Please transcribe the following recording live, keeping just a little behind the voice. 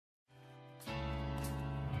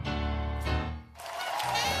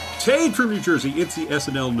Tade from New Jersey, it's the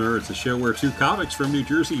SNL Nerds, the show where two comics from New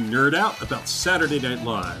Jersey nerd out about Saturday Night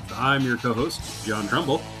Live. I'm your co-host, John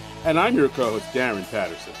Trumbull. And I'm your co-host, Darren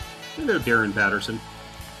Patterson. Hello, Darren Patterson.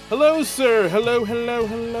 Hello, sir. Hello, hello,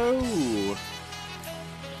 hello.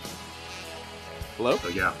 Hello? Oh,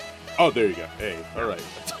 yeah. Oh, there you go. Hey, all right.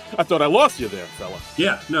 I thought I lost you there, fella.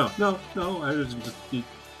 Yeah, no. I was just,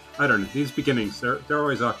 I don't know. These beginnings, they're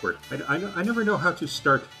always awkward. I never know how to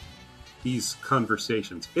start these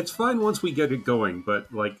conversations. It's fine once we get it going,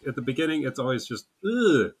 but like at the beginning, it's always just,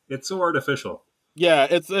 ugh, it's so artificial. Yeah,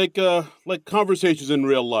 it's like conversations in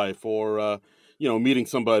real life, or meeting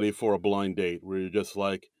somebody for a blind date, where you're just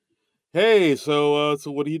like, "Hey, so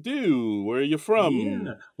what do you do? Where are you from?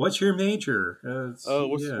 Yeah. What's your major?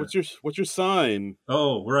 What's your sign?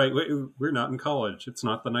 Oh, right. We're not in college. It's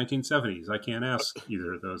not the 1970s. I can't ask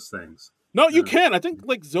either of those things. No, you can. I think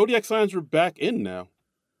like zodiac signs are back in now.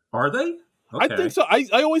 Are they? Okay. I think so. I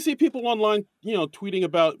always see people online, tweeting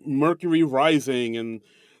about Mercury rising and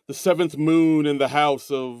the seventh moon in the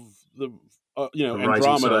house of the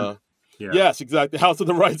Andromeda. Yeah. Yes, exactly. House of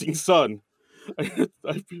the rising sun.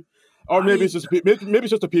 Or maybe it's just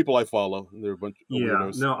the people I follow. They're a bunch of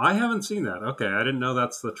weirdos. No, I haven't seen that. Okay, I didn't know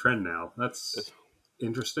that's the trend now. That's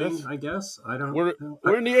interesting, I guess. I don't. We're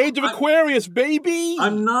in the age of Aquarius, baby.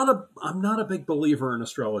 I'm not a big believer in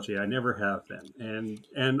astrology. I never have been,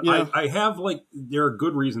 and yeah. I have there are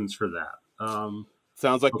good reasons for that.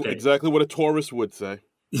 Sounds like exactly what a Taurus would say.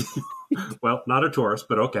 Well, not a Taurus,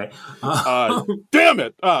 but okay. Damn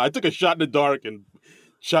it! I took a shot in the dark and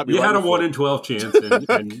shot me. You right had a in the 1 in 12 chance,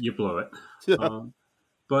 and you blew it.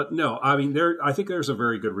 But no, I mean, I think there's a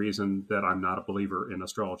very good reason that I'm not a believer in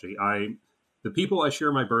astrology. The people I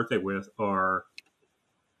share my birthday with are,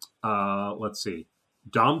 let's see,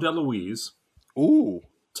 Dom DeLuise. Ooh.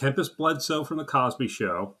 Tempest Bledsoe from The Cosby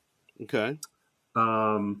Show. Okay.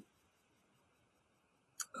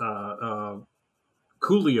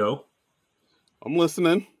 Coolio. I'm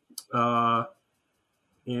listening. And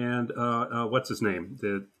what's his name?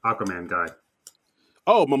 The Aquaman guy.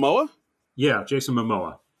 Oh, Momoa? Yeah, Jason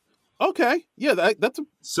Momoa. Okay. Yeah, that's a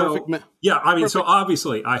perfect... Yeah, I mean, so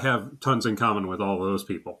obviously I have tons in common with all those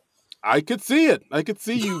people. I could see it. I could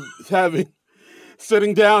see you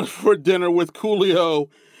sitting down for dinner with Coolio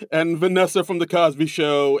and Vanessa from The Cosby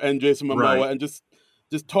Show and Jason Momoa, and just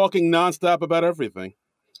talking nonstop about everything.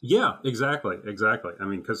 Yeah, exactly. I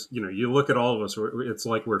mean, because, you look at all of us, it's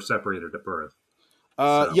like we're separated at birth.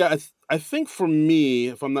 Yeah, I think for me,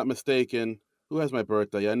 if I'm not mistaken, who has my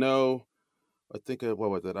birthday? I think, what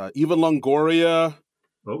was it? Eva Longoria.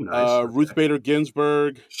 Oh, nice. Ruth Bader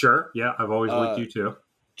Ginsburg. Sure. Yeah, I've always liked you too.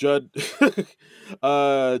 Judd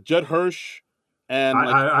Hirsch. And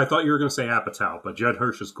I thought you were going to say Apatow, but Judd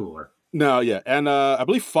Hirsch is cooler. No, yeah. And I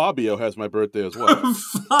believe Fabio has my birthday as well.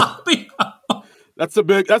 Fabio! That's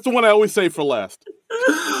the one I always say for last.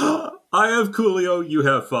 I have Coolio, you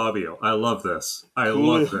have Fabio. I love this.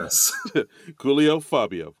 Love this. Coolio,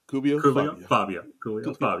 Fabio. Coolio, Fabio.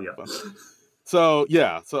 So,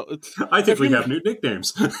 yeah. I think we have new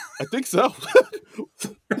nicknames. I think so.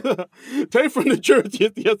 Tay from New Jersey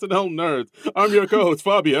at the SNL Nerds. I'm your co-host,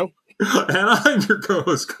 Fabio. And I'm your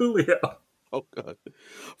co-host, Coolio. Oh, God.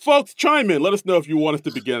 Folks, chime in. Let us know if you want us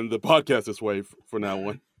to begin the podcast this way for now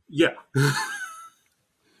on. Yeah.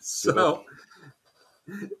 So,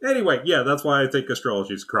 anyway, yeah, that's why I think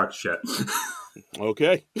astrology is crock shit.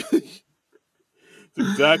 Okay. It's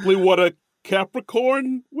exactly what a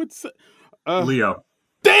Capricorn would say. Leo.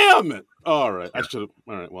 Damn it! All right. I should have.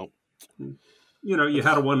 All right, well. You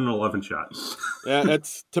had a 1 in 11 shot. Yeah,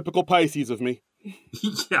 that's typical Pisces of me.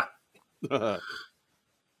 Yeah.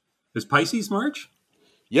 Is Pisces March?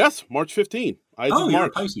 Yes, March 15. Ides of March. You're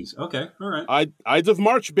Pisces. Okay, all right. Ides of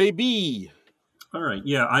March, baby. All right.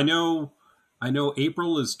 Yeah, I know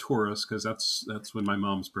April is Taurus because that's when my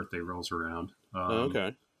mom's birthday rolls around.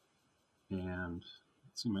 Okay. And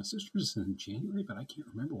let's see, my sister's in January, but I can't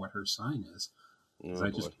remember what her sign is.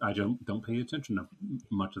 I don't pay attention to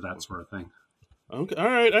much of that sort of thing. Okay. All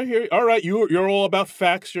right. I hear you. All right. You're all about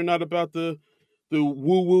facts. You're not about the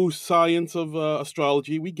woo-woo science of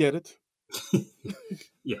astrology. We get it.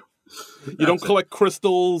 Yeah. You don't collect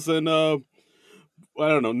crystals and I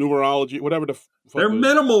don't know, numerology, whatever the fuck. They're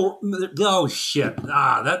minimal. Oh shit!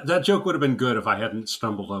 That joke would have been good if I hadn't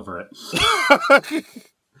stumbled over it.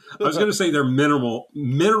 I was going to say they're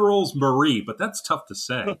minerals Marie, but that's tough to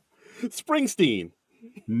say. Springsteen.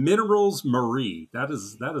 Minerals Marie. That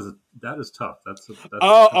is tough. That's a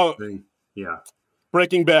tough thing. Yeah.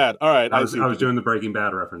 Breaking Bad. All right. I was doing the Breaking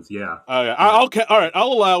Bad reference. Yeah. Okay. All right. I'll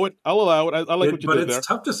allow it. I like what you did there. But it's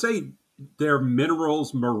tough to say they're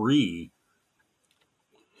minerals Marie.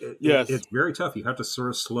 Yes. it's very tough. You have to sort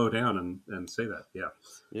of slow down and say that. Yeah.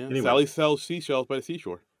 Yeah. Anyway. Sally sells seashells by the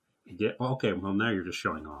seashore. Yeah. Okay. Well, now you're just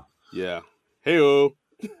showing off. Yeah. Hey-o.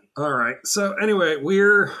 All right. So anyway,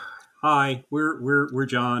 we're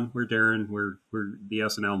John. We're Darren. We're the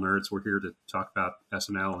SNL nerds. We're here to talk about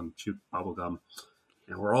SNL and chew bubblegum,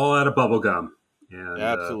 and we're all out of bubblegum.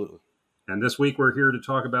 Absolutely. And this week we're here to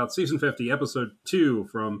talk about season 50, episode 2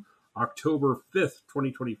 from October 5th,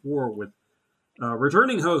 2024, with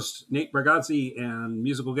returning host Nate Bargatze and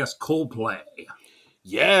musical guest Coldplay.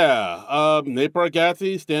 Yeah. Nate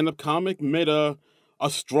Bargatze, stand-up comic, made a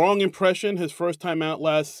strong impression his first time out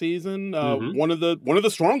last season. One of the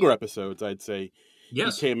stronger episodes, I'd say,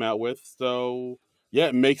 he came out with. So yeah,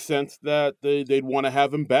 it makes sense that they'd want to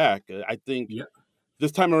have him back. I think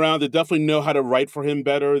this time around they definitely know how to write for him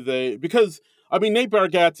better. Because Nate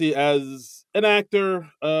Bargatze as an actor,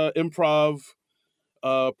 improv,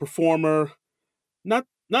 performer, not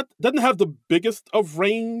doesn't have the biggest of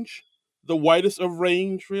range, the widest of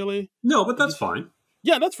range, really. No, but that's fine.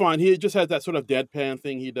 Yeah, that's fine. He just has that sort of deadpan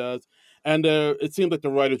thing he does. And it seems like the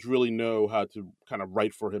writers really know how to kind of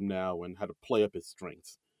write for him now and how to play up his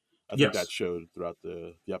strengths. I think that showed throughout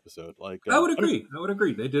the episode. I would agree. I would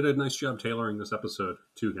agree. They did a nice job tailoring this episode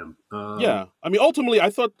to him. Yeah. Ultimately, I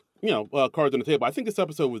thought, cards on the table. I think this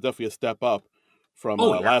episode was definitely a step up from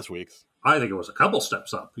last week's. I think it was a couple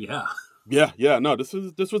steps up. Yeah. Yeah. No, this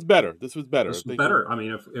was better. This was better. This was better.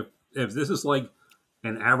 If this is like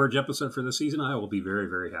an average episode for the season, I will be very,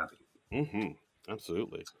 very happy. Mm-hmm.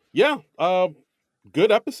 Absolutely. Yeah.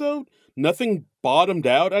 Good episode. Nothing bottomed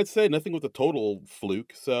out, I'd say. Nothing was a total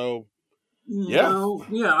fluke. So, yeah. No,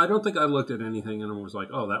 yeah, I don't think I looked at anything and was like,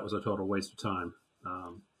 oh, that was a total waste of time.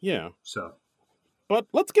 Yeah. So. But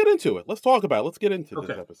let's get into it. Let's talk about it. Let's get into this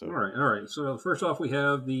episode. All right. So first off, we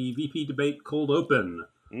have the VP debate cold open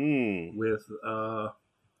with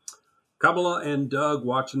Kamala and Doug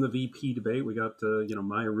watching the VP debate. We got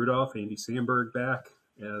Maya Rudolph, Andy Samberg back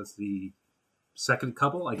as the second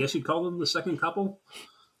couple. I guess you'd call them the second couple.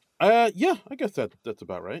 Yeah, I guess that's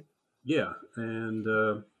about right. Yeah,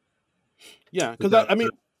 and yeah, because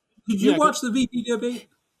did you watch the VP debate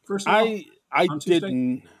first of all? I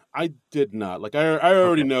didn't. I did not. Like I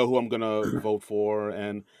already know who I'm gonna vote for,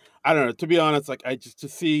 and I don't know. To be honest, like I just to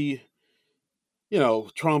see,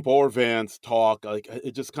 Trump or Vance talk, like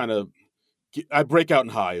it just kind of, I break out in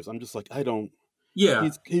hives. I'm just like, I don't. Yeah.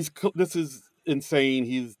 He's this is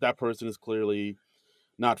insane. That person is clearly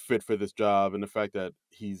not fit for this job, and the fact that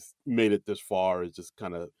he's made it this far is just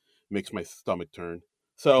kind of makes my stomach turn.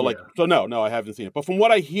 So no, I haven't seen it. But from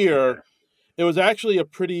what I hear, it was actually a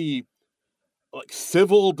pretty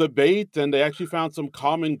civil debate, and they actually found some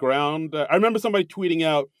common ground. I remember somebody tweeting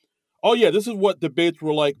out, "Oh yeah, this is what debates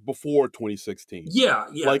were like before 2016." Yeah.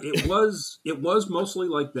 Like it was mostly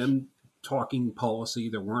like them talking policy.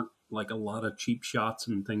 There weren't like a lot of cheap shots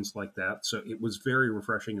and things like that. So it was very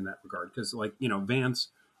refreshing in that regard because Vance,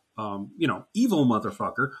 evil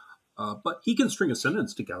motherfucker, but he can string a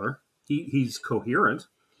sentence together. He's coherent.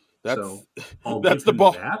 That's the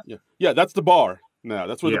bar. Yeah, that's the bar. No,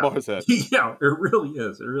 that's where the bar's at. Yeah, it really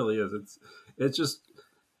is. It really is. It's just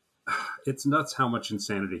it's nuts how much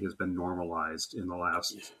insanity has been normalized in the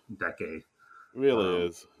last decade. It really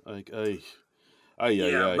is. Like,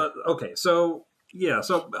 but okay, so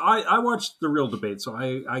I watched the real debate, so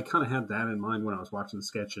I kind of had that in mind when I was watching the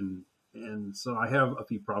sketch, and so I have a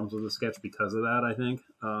few problems with the sketch because of that, I think.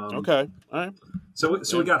 Okay, all right. So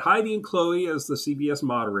we got Heidi and Chloe as the CBS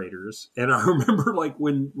moderators, and I remember like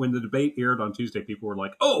when the debate aired on Tuesday, people were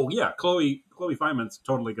like, "Oh yeah, Chloe Feynman's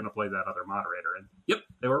totally going to play that other moderator," and yep,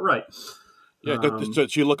 they were right. Yeah,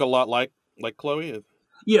 does she look a lot like Chloe?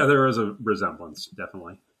 Yeah, there is a resemblance,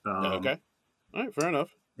 definitely. Okay, all right, fair enough.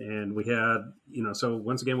 And we had, so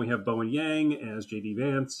once again, we have Bowen Yang as J.D.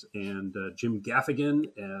 Vance and Jim Gaffigan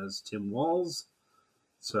as Tim Walz.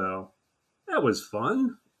 So that was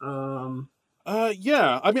fun.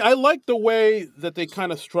 Yeah. I like the way that they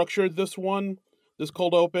kind of structured this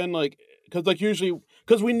cold open,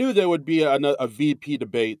 because we knew there would be a VP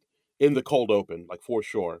debate in the cold open, like for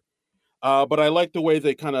sure. But I like the way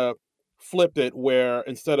they kind of flipped it, where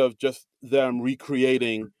instead of just them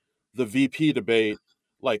recreating the VP debate,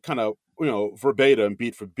 like kind of, verbatim,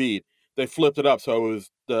 beat for beat, they flipped it up. So it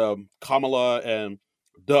was Kamala and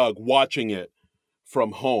Doug watching it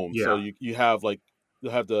from home. Yeah. So you have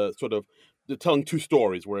the sort of, they're telling two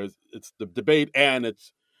stories, whereas it's the debate and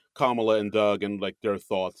it's Kamala and Doug and like their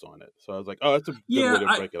thoughts on it. So I was like, oh, that's a good way to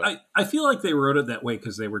break it up. I feel like they wrote it that way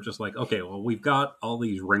because they were just like, okay, well, we've got all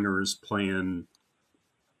these ringers playing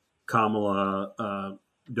Kamala,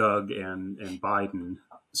 Doug, and Biden.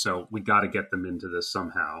 So we got to get them into this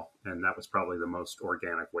somehow, and that was probably the most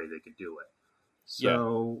organic way they could do it.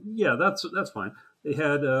 So yeah, that's fine. They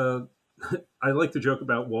had I like to joke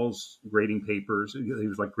about Wall's grading papers. He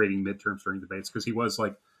was like grading midterms during debates because he was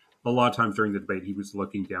like a lot of times during the debate he was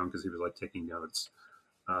looking down because he was like taking notes.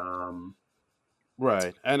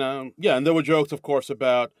 Right, and and there were jokes, of course,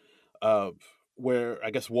 about where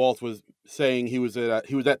I guess Walt was saying he was at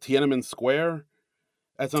Tiananmen Square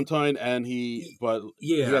at some time, and he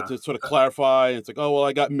had to sort of clarify. And it's like, oh well,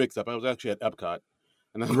 I got mixed up. I was actually at Epcot.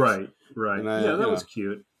 And right. Yeah, that was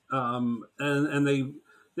cute. And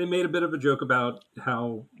they made a bit of a joke about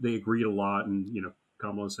how they agreed a lot, and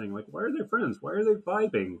Kamala was saying like, why are they friends? Why are they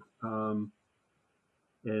vibing?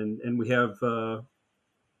 And we have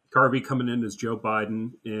Carvey coming in as Joe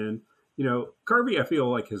Biden, and Carvey I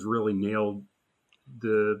feel like has really nailed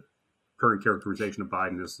the current characterization of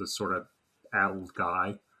Biden as this sort of addled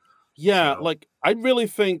guy. Yeah, like I really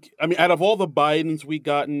think, I mean, out of all the Bidens we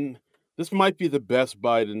gotten, this might be the best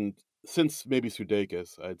Biden since maybe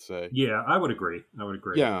Sudeikis, I'd say. Yeah, I would agree.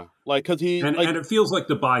 Yeah, like because and it feels like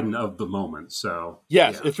the Biden of the moment. So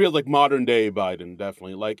yes, it feels like modern day Biden,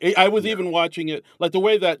 definitely. Like I was even watching it, like the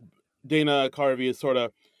way that Dana Carvey is sort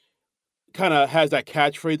of kind of has that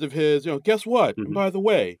catchphrase of his, guess what? Mm-hmm. And by the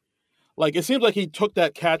way, like it seems like he took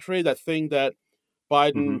that catchphrase, that thing that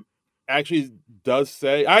Biden actually does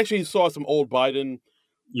say. I actually saw some old Biden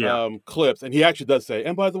clips, and he actually does say,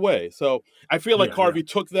 and by the way. So I feel like Carvey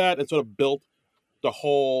took that and sort of built the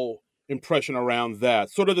whole impression around that,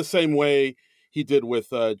 sort of the same way he did with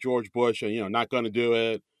George Bush, and not going to do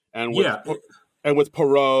it, and with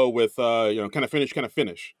Perot, with kind of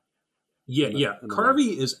finish. Yeah.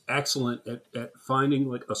 Carvey is excellent at finding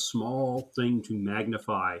like a small thing to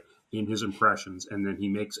magnify in his impressions, and then he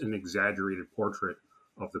makes an exaggerated portrait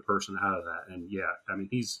of the person out of that. And I mean,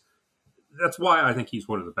 that's why I think he's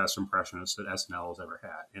one of the best impressionists that SNL has ever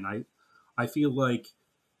had. And I feel like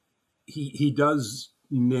he does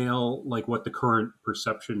nail like what the current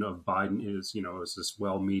perception of Biden is, as this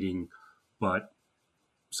well-meaning but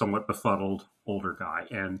somewhat befuddled older guy.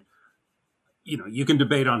 And you can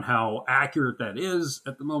debate on how accurate that is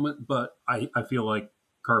at the moment, but I feel like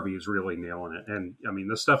Carvey is really nailing it. And I mean,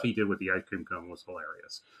 the stuff he did with the ice cream cone was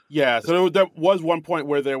hilarious. Yeah. So there was one point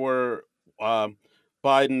where there were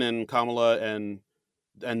Biden and Kamala and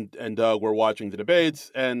Doug were watching the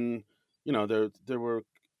debates, and there were,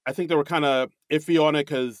 I think they were kind of iffy on it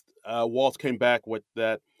because Waltz came back with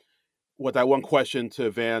that one question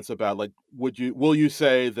to Vance about like, will you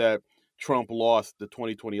say that Trump lost the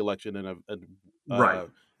 2020 election, and right.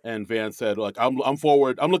 And Vance said, like, I'm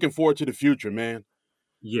looking forward to the future, man.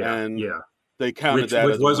 And they counted that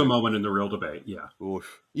which as was a moment in the real debate. Yeah.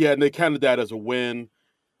 Oof. Yeah, and they counted that as a win.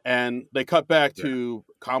 And they cut back to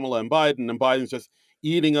Kamala and Biden's just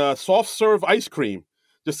eating a soft serve ice cream,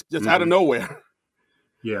 just out of nowhere.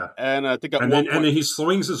 Yeah, and I think and then he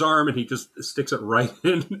swings his arm and he just sticks it right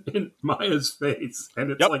in Maya's face,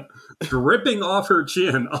 and it's like dripping off her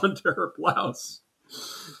chin onto her blouse.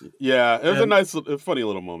 Yeah, it was a funny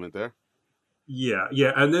little moment there. Yeah,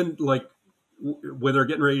 and then like when they're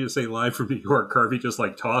getting ready to say live from New York, Carvey just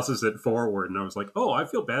like tosses it forward, and I was like, oh, I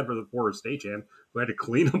feel bad for the poor stagehand who had to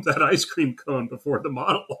clean up that ice cream cone before the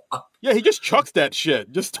monologue. Yeah, he just chucks that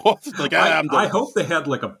shit. Just tosses like I hope they had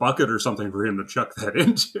like a bucket or something for him to chuck that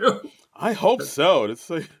into. I hope so. It's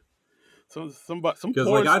like some because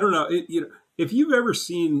like I don't know, if you've ever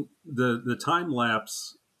seen the time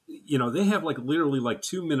lapse, they have like literally like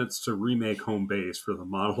 2 minutes to remake Home Base for the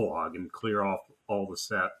monologue and clear off all the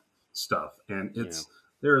set stuff, and it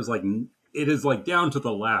is like down to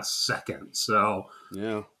the last second. So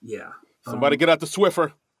yeah. Somebody get out the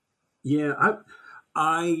Swiffer. Yeah,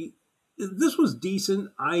 I this was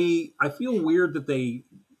decent. I feel weird that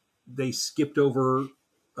they skipped over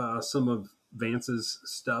some of Vance's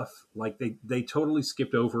stuff. Like they totally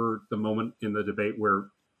skipped over the moment in the debate where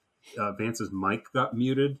Vance's mic got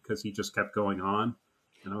muted because he just kept going on,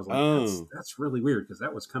 and I was like, that's really weird because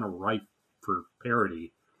that was kind of ripe for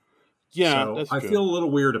parody. Yeah, so I feel a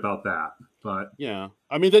little weird about that, but yeah,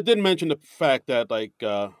 I mean, they did mention the fact that like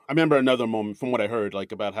I remember another moment from what I heard,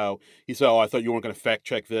 like about how he said, "Oh, I thought you weren't going to fact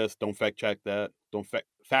check this. Don't fact check that. Don't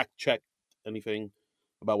fact check anything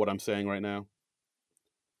about what I'm saying right now."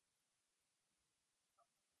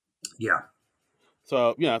 Yeah.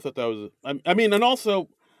 So yeah, I thought that was. I mean, and also,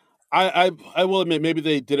 I will admit maybe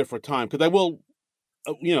they did it for time because I will,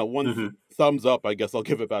 one thumbs up I guess I'll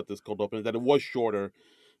give about this cold open that it was shorter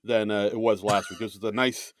than it was last week. This was a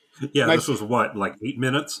nice. This was what, like 8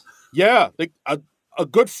 minutes? Yeah, like a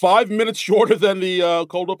good 5 minutes shorter than the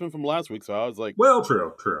cold open from last week. So I was like, well,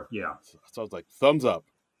 true, yeah. So I was like, thumbs up.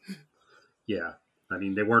 Yeah. I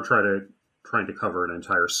mean, they weren't trying to cover an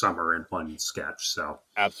entire summer in one sketch. So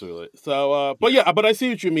Absolutely. So, yeah, but I see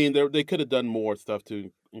what you mean. They could have done more stuff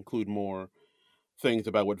to include more things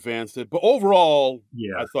about what Vance did. But overall,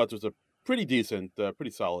 yeah, I thought it was a pretty decent,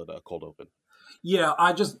 pretty solid cold open. yeah.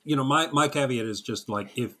 I just my caveat is just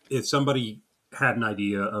like if somebody had an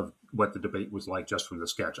idea of what the debate was like just from the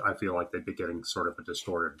sketch, I feel like they'd be getting sort of a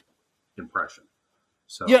distorted impression.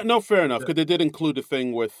 Yeah, So no, fair enough, because they did include the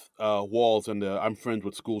thing with Walls and the "I'm friends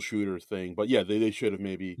with school shooters" thing. But yeah, they should have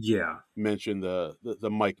maybe yeah, mentioned the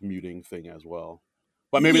mic muting thing as well.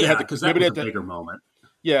 But maybe they had yeah, to. because that Maybe they was had a to. bigger moment.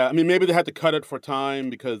 Yeah, I mean, maybe they had to cut it for time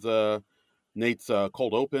because Nate's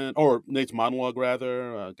cold open or Nate's monologue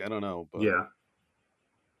rather. I don't know, Yeah.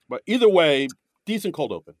 but either way, decent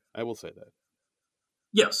cold open. I will say that.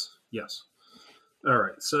 Yes. Yes. All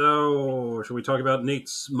right. So, should we talk about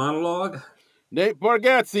Nate's monologue? Nate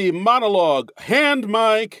Bargatze monologue, hand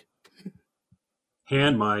mic.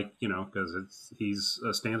 Hand mic, because he's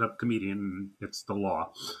a stand-up comedian. And it's the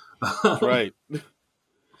law. That's right.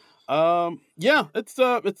 Yeah, it's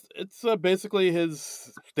basically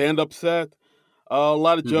his stand-up set. A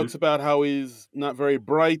lot of hmm jokes about how he's not very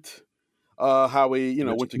bright. How he Went to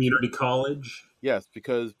went to community college. yes,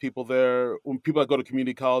 because when people that go to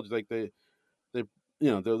community college, like they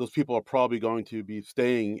those people are probably going to be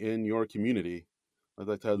staying in your community. Like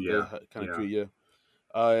that's how they Yeah. kind of Yeah. treat you.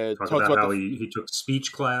 It Talk talks about about how he took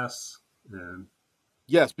speech class. And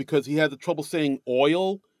yes, because he had the trouble saying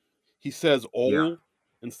oil. He says yeah. oil,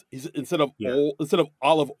 and Yeah. instead of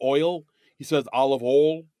olive oil, he says olive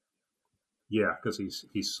oil. Yeah. Because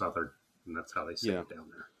he's Southern, and that's how they say Yeah, it down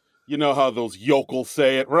there. you know how those yokels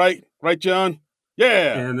say it, right? Right, John?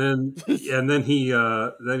 Yeah. And then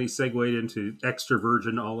he segued into extra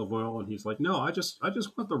virgin olive oil, and he's like, "No, I just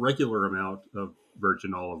want the regular amount of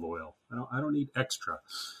virgin olive oil. I don't need extra."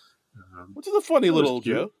 Which is a funny That was little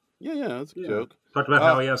cute. joke. Yeah, that's a Yeah, joke. talked about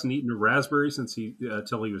Uh, how he hasn't eaten a raspberry since he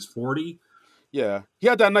till he was 40. yeah, he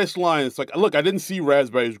had that nice line. It's like, look, I didn't see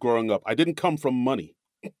raspberries growing up. I didn't come from money.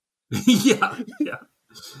 Yeah, yeah.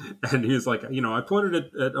 And he's like, I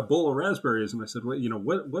pointed at a bowl of raspberries, and I said, "Well,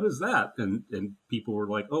 what is that?" And people were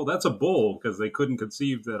like, "Oh, that's a bowl," because they couldn't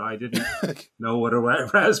conceive that I didn't know what a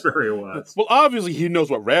raspberry was. Well, obviously he knows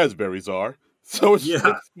what raspberries are, so it Yeah,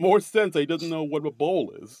 makes more sense that he doesn't know what a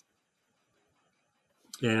bowl is.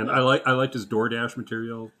 and Yeah, I liked his DoorDash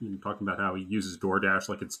material. Talking about how he uses DoorDash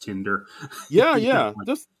like it's Tinder. yeah. Like,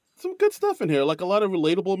 There's some good stuff in here, like a lot of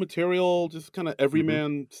relatable material, just kind of mhm.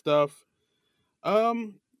 everyman stuff.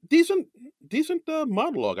 Um, decent, decent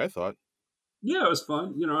monologue, I thought. Yeah, it was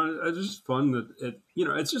fun. It's just fun that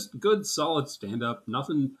it's just good, solid stand up.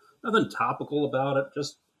 Nothing topical about it.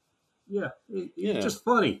 Just yeah, it's Yeah, just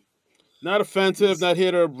funny. not offensive, It's not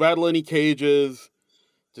here to rattle any cages.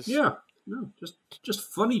 Just yeah, no, just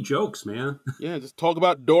funny jokes, man. yeah, just talk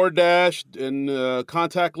about DoorDash and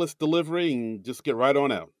contactless delivery, and just get right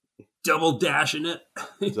on out. Double dashing it.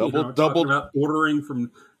 Talking Doubled. about ordering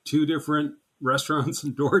from two different restaurants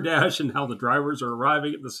and DoorDash and how the drivers are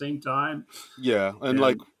arriving at the same time. Yeah, and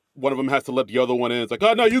like And one of them has to let the other one in. It's like,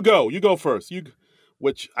 oh no, you go first.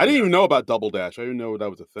 Which I didn't yeah, even know about Double Dash. I didn't know that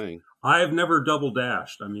was a thing. I have never double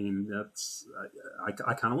dashed. I mean,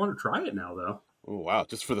 I kind of want to try it now, though. Oh wow,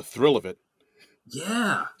 just for the thrill of it.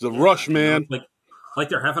 Yeah, It's a yeah. rush, man. Like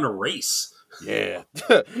they're having a race. Yeah,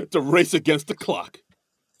 it's a race against the clock.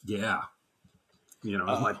 Yeah. Is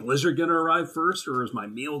Uh, my blizzard going to arrive first or is my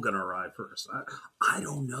meal going to arrive first? I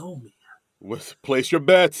don't know, man. place your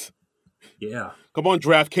bets. Yeah. Come on,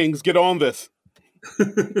 DraftKings, get on this.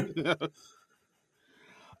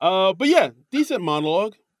 But yeah, decent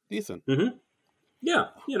monologue. Decent. hmm Yeah.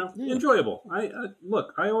 Yeah. Enjoyable.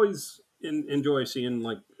 Look, I always enjoy seeing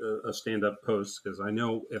like a stand up post because I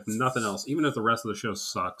know if nothing else, even if the rest of the show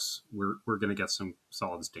sucks, we're going to get some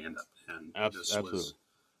solid stand up. And this Absolutely. was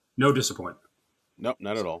no disappointment. Nope,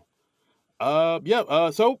 not at So, all. Yeah.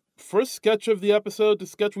 So first sketch of the episode, the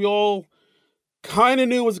sketch we all kind of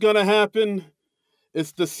knew was gonna happen.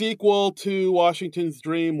 It's the sequel to Washington's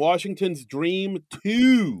Dream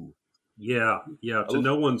 2. yeah, yeah. To Uh,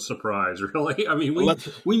 no one's surprise, really. I mean, we Let's,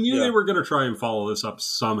 we knew they yeah. were going to try and follow this up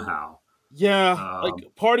somehow. Yeah, like Um,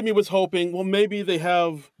 part of me was hoping, well, maybe they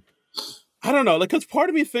have, I don't know, like, because part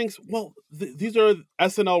of me thinks, well, these are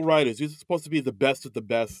SNL writers. These are supposed to be the best of the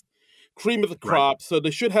best, cream of the right. crop. So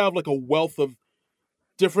they should have like a wealth of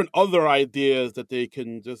different other ideas that they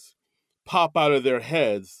can just pop out of their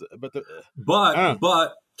heads. But But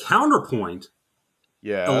but counterpoint,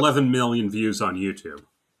 yes, 11 million views on YouTube.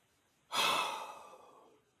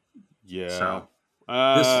 yeah. So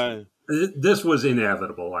this This was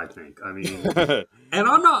inevitable, I think. I mean, and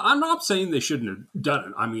I'm not saying they shouldn't have done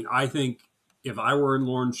it. I mean, I think if I were in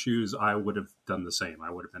Lauren's shoes, I would have done the same.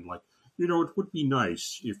 I would have been like, it would be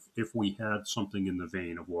nice if we had something in the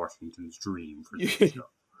vein of Washington's Dream for this show,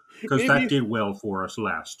 because that did well for us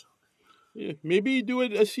last. Yeah, maybe do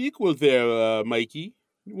a sequel there, Mikey.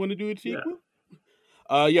 You want to do a sequel?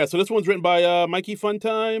 Yeah. So this one's written by Mikey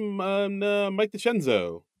Funtime and Mike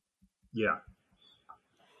DiCenzo. Yeah.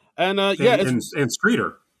 And and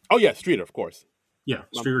Streeter. Oh yeah, Streeter, of course. Yeah,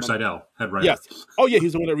 Streeter Seidel, head writer. Yes. Oh yeah,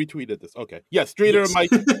 he's the one that retweeted this. Okay. Yes, Streeter,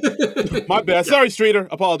 Mike. My bad. Sorry, Streeter.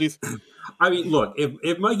 Apologies. I mean, look,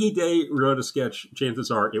 if Mikey Day wrote a sketch,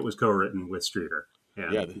 chances are it was co-written with Streeter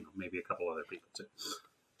and maybe a couple other people too.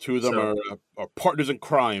 Two of them are partners in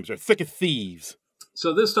crimes. They're thick as thieves.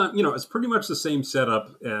 So this time, it's pretty much the same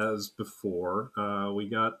setup as before. We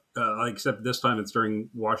got, except this time it's during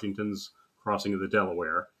Washington's crossing of the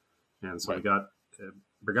Delaware. And so we got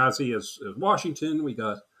Bargatze as Washington. We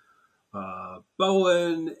got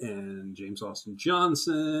Bowen and James Austin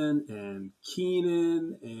Johnson and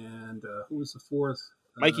Keenan and who was the fourth?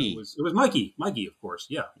 Mikey. It was Mikey. Mikey, of course.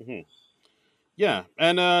 Yeah. Mm-hmm. Yeah,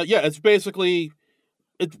 and it's basically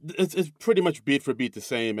it's pretty much beat for beat the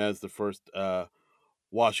same as the first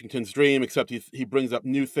Washington's Dream, except he brings up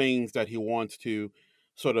new things that he wants to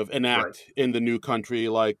sort of enact in the new country,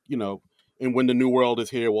 like and when the new world is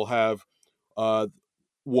here, we'll have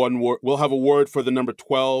one word. We'll have a word for the number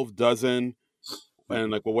 12, dozen,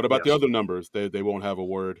 and what about the other numbers? They won't have a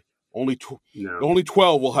word. Only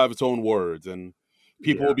 12 will have its own words, and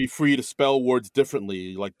people will be free to spell words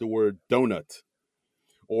differently, like the word donut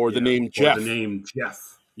or the name Jeff. Or the name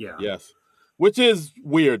Jeff. Yeah. Yes, which is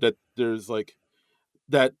weird that there's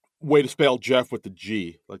that way to spell Jeff with the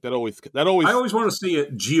G. Like that always. I always want to see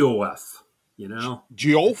it GOF.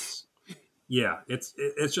 Geoff. Yeah, it's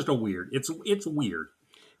just a weird. It's weird.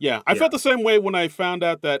 Yeah, I felt the same way when I found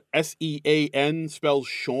out that SEAN spells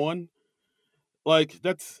Sean. Like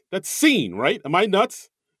that's scene, right? Am I nuts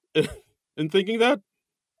in thinking that?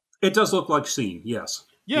 It does look like scene, yes.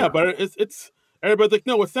 Yeah, but it's everybody's like,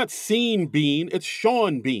 no, it's not Scene Bean, it's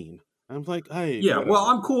Sean Bean. And I'm like, hey. Yeah, well,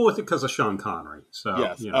 I'm cool with it because of Sean Connery. So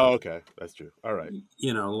yes. Oh, okay, that's true. All right.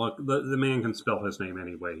 Look, the man can spell his name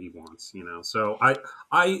any way he wants. So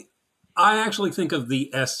I actually think of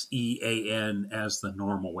the SEAN as the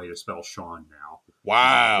normal way to spell Sean now.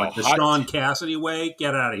 Wow. Like the Sean Cassidy way.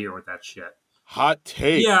 Get out of here with that shit. Hot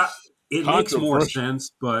take. Yeah, it makes more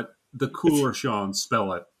sense, but the cooler Sean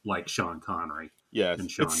spell it like Sean Connery. Yes.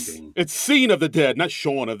 And Sean Bean. It's Scene of the Dead, not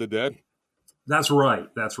Shaun of the Dead. That's right.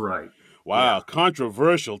 Wow,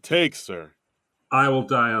 controversial take, sir. I will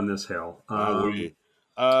die on this hill. They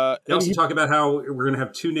also talk about how we're going to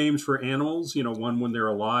have two names for animals, one when they're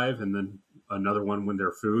alive and then another one when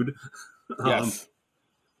they're food. Yes.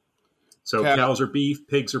 So cows are beef,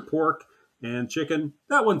 pigs are pork, and chicken,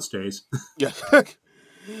 that one stays. Yes.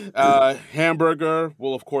 Hamburger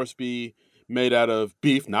will, of course, be made out of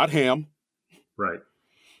beef, not ham. Right.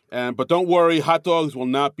 But don't worry, hot dogs will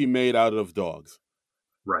not be made out of dogs.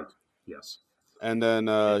 Right. Yes. And then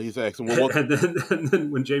he's asking, and then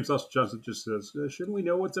when James Austin Johnson just says, "Shouldn't we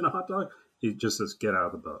know what's in a hot dog?" He just says, "Get out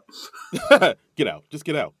of the boat." Get out. Just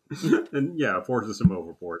get out. And forces him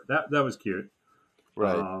overboard. That was cute.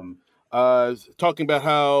 Right. Talking about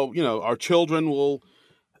how our children will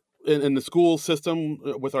in the school system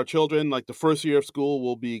with our children, like the first year of school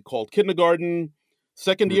will be called kindergarten,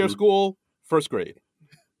 second year of school, first grade.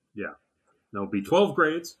 Yeah. There'll be 12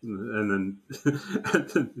 grades, and then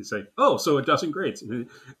you say, "Oh, so a dozen grades."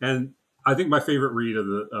 And I think my favorite read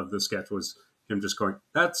of the sketch was him just going,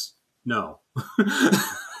 "That's no,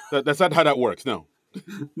 that's not how that works." No,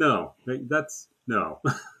 that's no,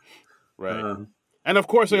 right. And of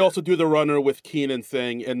course, they also do the runner with Keenan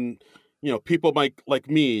saying, "And people like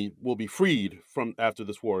me will be freed from after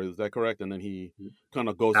this war." Is that correct? And then he kind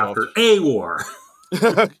of goes after a war.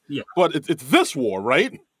 Yeah, but it's this war,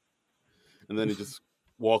 right? And then he just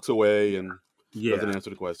walks away and doesn't answer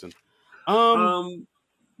the question.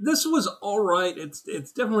 This was all right.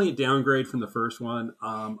 It's definitely a downgrade from the first one.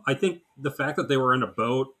 I think the fact that they were in a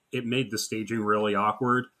boat, it made the staging really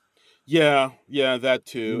awkward. Yeah, that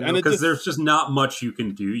too. And because there's just not much you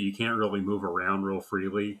can do. You can't really move around real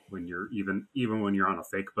freely when you're even when you're on a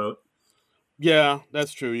fake boat. Yeah,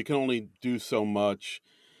 that's true. You can only do so much.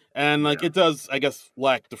 And it does, I guess,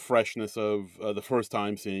 lack the freshness of the first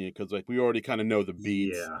time seeing it because we already kind of know the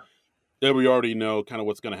beats. Yeah, we already know kind of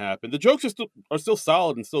what's going to happen. The jokes are still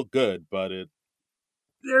solid and still good, but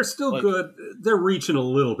they're still good. They're reaching a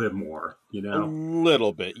little bit more, A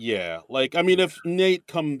little bit, yeah. If Nate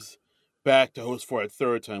comes back to host for a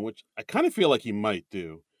third time, which I kind of feel like he might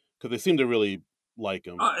do because they seem to really like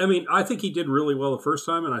him. I mean, I think he did really well the first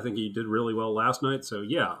time, and I think he did really well last night. So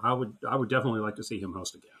yeah, I would definitely like to see him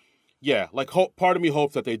host again. Yeah, like part of me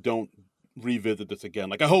hopes that they don't revisit this again.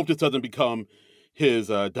 Like I hope this doesn't become his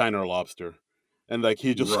diner lobster, and like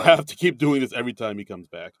he just have to keep doing this every time he comes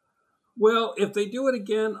back. Well, if they do it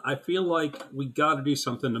again, I feel like we got to do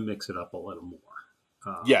something to mix it up a little more.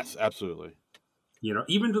 Yes, absolutely.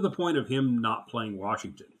 Even to the point of him not playing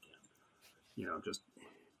Washington again. Just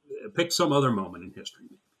pick some other moment in history.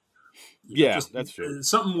 That's true.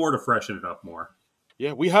 Something more to freshen it up more.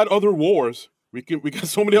 Yeah, we had other wars. We got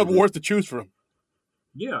so many other wars to choose from.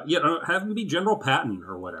 Yeah, have him be General Patton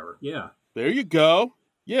or whatever. Yeah. There you go.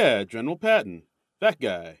 Yeah, General Patton. That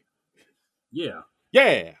guy. Yeah.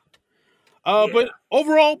 Yeah. But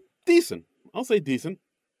overall, decent. I'll say decent.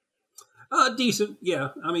 Decent, yeah.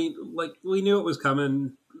 I mean, like, we knew it was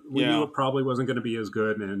coming. We knew it probably wasn't going to be as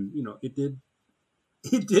good, and,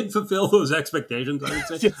 it did fulfill those expectations, I would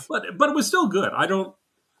say. Yes. But it was still good.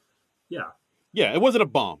 Yeah, it wasn't a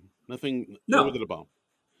bomb. Nothing. No. It wasn't a bomb.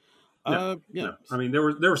 No. I mean, there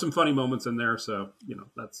were some funny moments in there, so,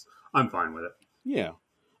 I'm fine with it. Yeah.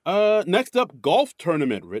 Next up, golf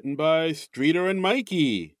tournament written by Streeter and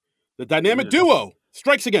Mikey. The dynamic duo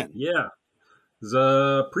strikes again. Yeah.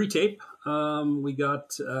 The pre-tape, we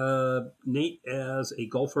got Nate as a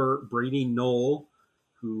golfer, Brady Knoll,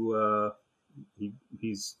 who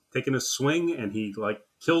he's taking a swing and he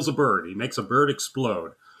kills a bird. He makes a bird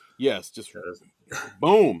explode. Yes, just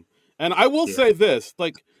boom. And I will say this,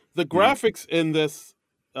 the graphics in this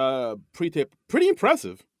pre-tape, pretty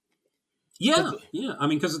impressive. Yeah. I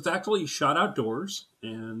mean, because it's actually shot outdoors,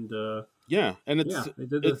 and and they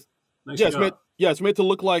did a nice job. It's made to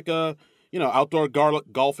look like a outdoor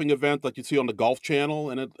golfing event like you see on the Golf Channel,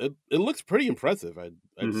 and it looks pretty impressive. I'd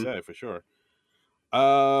say for sure.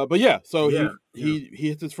 But he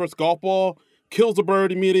hits his first golf ball, kills the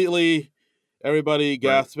bird immediately. Everybody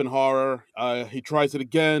gasps in horror. He tries it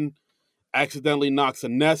again, accidentally knocks a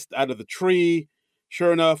nest out of the tree.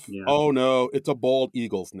 Sure enough, oh no, it's a bald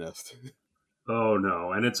eagle's nest. Oh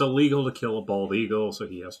no, and it's illegal to kill a bald eagle, so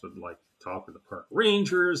he has to talk to the park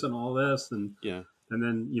rangers and all this, and and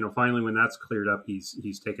then finally when that's cleared up,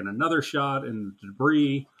 he's taken another shot in the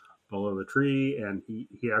debris below the tree, and he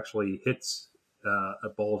actually hits a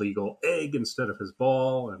bald eagle egg instead of his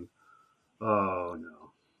ball, and oh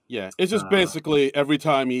no, it's just basically every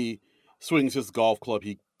time he swings his golf club,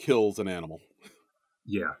 he kills an animal.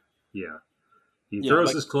 He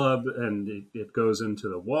throws his club, and it goes into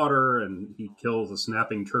the water, and he kills a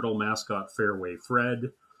snapping turtle mascot, Fairway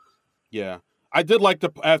Fred. Yeah. I did like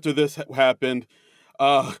after this happened,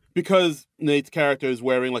 because Nate's character is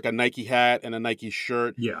wearing a Nike hat and a Nike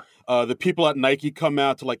shirt. Yeah. The people at Nike come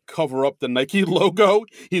out to cover up the Nike logo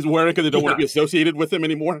he's wearing because they don't want to be associated with him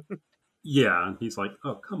anymore. Yeah, and he's like,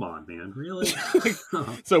 "Oh, come on, man, really?"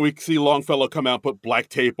 So we see Longfellow come out and put black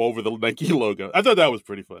tape over the Nike logo. I thought that was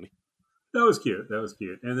pretty funny. That was cute.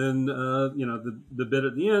 And then, the bit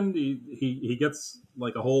at the end, he gets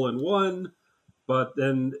a hole in one, but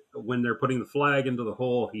then when they're putting the flag into the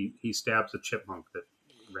hole, he stabs a chipmunk that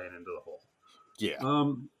ran into the hole.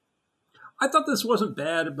 Yeah. I thought this wasn't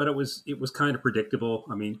bad, but it was kind of predictable.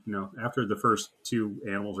 I mean, after the first two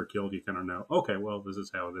animals are killed, you kind of know, okay, well, this is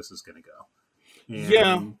how this is going to go.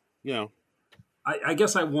 And yeah. I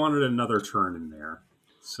guess I wanted another turn in there.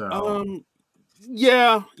 So.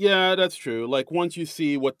 Yeah, that's true. Once you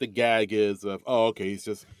see what the gag is of, he's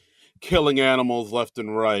just killing animals left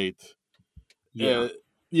and right. The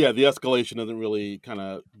escalation doesn't really kind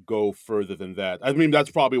of go further than that. I mean, that's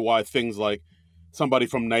probably why things like somebody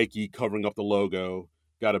from Nike covering up the logo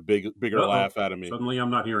got a bigger laugh out of me. Suddenly I'm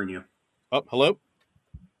not hearing you. Oh, hello?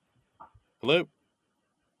 Hello?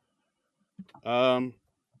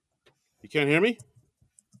 You can't hear me?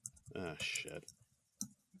 Oh, shit.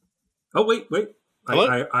 Oh, wait.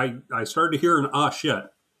 Hello? I started to hear an shit.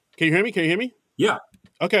 Can you hear me? Yeah.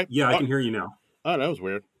 Okay. Yeah, I can hear you now. Oh, that was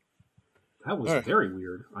weird. That was very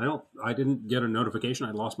weird. I didn't get a notification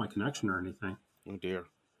I lost my connection or anything. Oh, dear.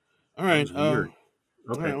 All right. Weird.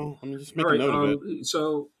 Okay. Right, well, I'm just making note of it.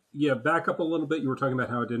 So, back up a little bit. You were talking about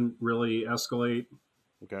how it didn't really escalate.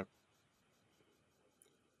 Okay.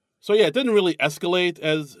 So, it didn't really escalate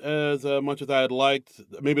as much as I had liked.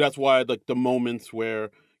 Maybe that's why the moments where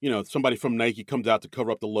somebody from Nike comes out to cover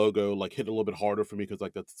up the logo, hit a little bit harder for me because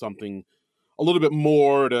that's something a little bit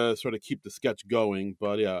more to sort of keep the sketch going.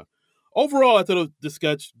 But yeah, overall, I thought the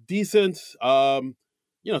sketch decent.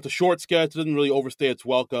 It's a short sketch; it doesn't really overstay its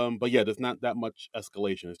welcome. But yeah, there's not that much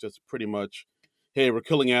escalation. It's just pretty much, hey, we're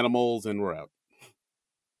killing animals and we're out.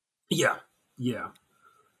 Yeah, yeah,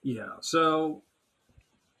 yeah. So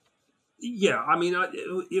yeah, I mean,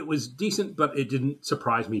 it was decent, but it didn't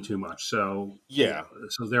surprise me too much. So yeah, Yeah.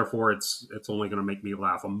 so therefore, it's only going to make me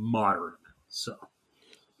laugh a moderate. So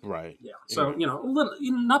Right. yeah, Yeah. so a little,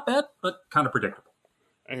 not bad, but kind of predictable.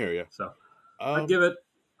 I hear you. So I'd Um. give it,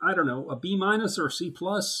 I don't know, a B minus or C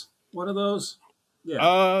plus. One of those.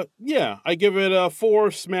 Yeah. Yeah. I give it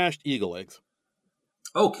 4 smashed eagle eggs.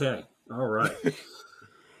 Okay. All right.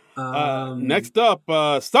 Next up,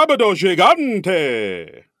 Sabado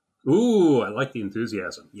Gigante. Ooh, I like the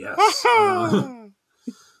enthusiasm. Ha Yes. ha!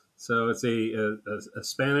 So it's a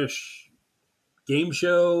Spanish game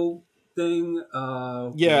show thing.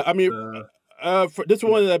 Yeah, With I mean, for this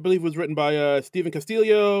one, I believe was written by Stephen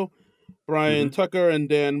Castillo, Brian mm-hmm, Tucker, and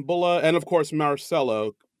Dan Bulla, and of course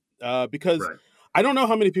Marcelo. Because right, I don't know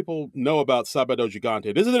how many people know about Sabado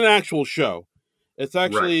Gigante. This is an actual show. It's right,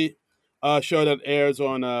 actually a show that airs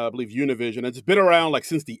on, I believe, Univision. It's been around like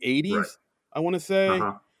since the right. '80s, I want to Uh say,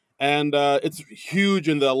 huh. and it's huge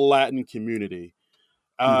in the Latin community.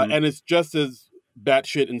 Mm-hmm. And it's just as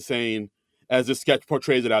batshit insane as this sketch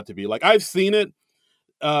portrays it out to be. Like I've seen it,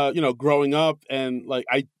 growing up, and like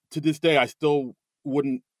I to this day I still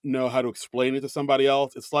wouldn't know how to explain it to somebody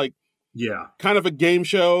else. It's like Yeah. kind of a game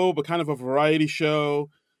show, but kind of a variety show,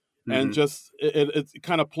 and Mm-hmm. just it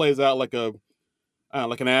kind of plays out like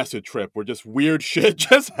like an acid trip where just weird shit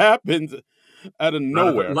just happens out of A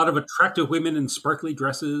nowhere. lot of attractive women in sparkly Oh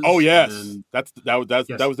dresses, yes, and that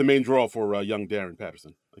yes. was the main draw for young Darren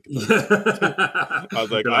Patterson. I can tell you that. Yeah. I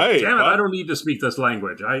was like, You're like, hey, damn it! I pop. don't need to speak this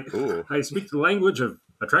language. Ooh, I speak the language of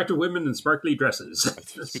attractive women in sparkly dresses. I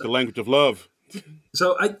speak so, the language of love.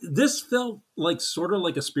 this felt like sort of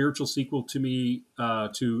like a spiritual sequel to me,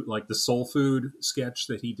 to like the soul food sketch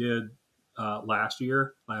that he did last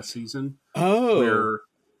season, Oh, where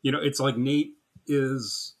it's like Nate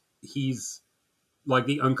he's like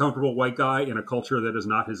the uncomfortable white guy in a culture that is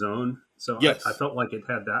not his own. So I yes. felt like it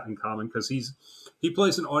had that in common because he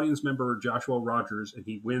plays an audience member, Joshua Rogers, and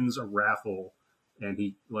he wins a raffle, and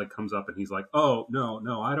he like comes up and he's like, "Oh no,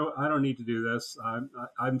 I don't need to do this.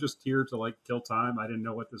 I'm just here to like kill time. I didn't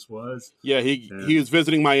know what this was." Yeah, he And was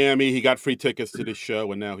visiting Miami. He got free tickets to the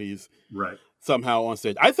show, and now he's right, somehow on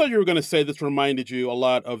stage. I thought you were going to say this reminded you a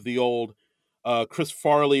lot of the old Chris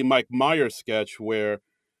Farley, Mike Myers sketch where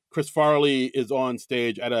Chris Farley is on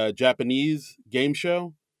stage at a Japanese game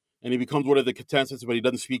show, and he becomes one of the contestants, but he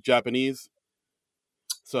doesn't speak Japanese.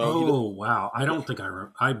 So oh wow, I don't think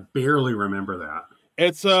I barely remember that.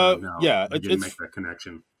 it's So no, yeah, I didn't make that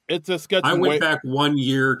connection. it's a sketch I from went way. back 1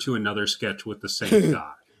 year to another sketch with the same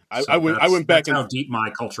guy. I So went back that's and how deep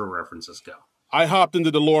my cultural references go. I hopped into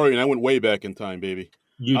DeLorean. I went way back in time, baby.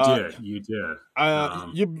 Uh, You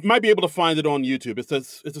did. you might be able to find it on YouTube. It's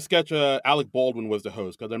a sketch. Alec Baldwin was the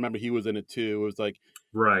host because I remember he was in it too. It was like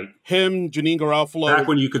Right. him, Janine Back Garofalo.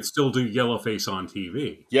 when you could still do Yellowface on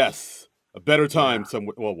TV. Yes, a better time. Yeah.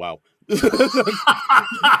 Somewhere. Well, wow.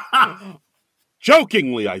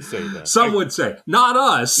 Jokingly, I say that. Some would say, not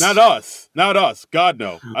us. Not us. Not us. God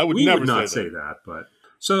no. I would We never would not say say that. that. But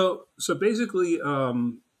so basically,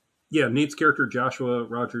 yeah, Nate's character Joshua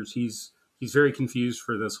Rogers, he's very confused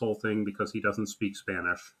for this whole thing because he doesn't speak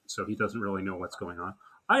Spanish, so he doesn't really know what's going on.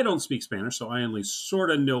 I don't speak Spanish, so I only sort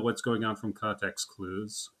of know what's going on from context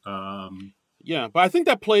clues. Yeah, but I think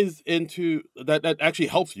that plays into that. That actually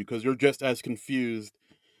helps you because you're just as confused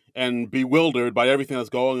and bewildered by everything that's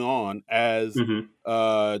going on as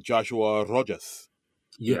mhm. Joshua Rogers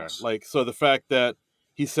here. Yes. Like, so the fact that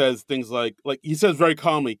he says things like he says very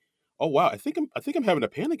calmly, "Oh wow, I think I'm having a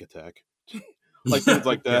panic attack," like things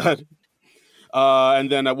like Yeah. that.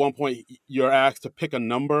 And then at one point you're asked to pick a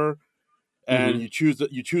number, and Hmm.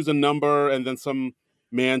 you choose a number, and then some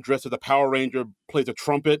man dressed as a Power Ranger plays a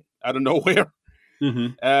trumpet out of nowhere. Hmm.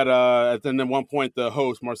 And then at one point the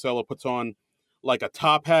host Marcelo puts on like a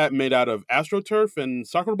top hat made out of astroturf and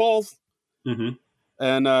soccer balls, Hmm.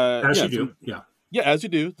 and As yeah, you do. Yeah. yeah, as you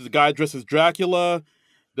do. There's a guy dressed as Dracula.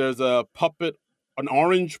 There's a puppet, an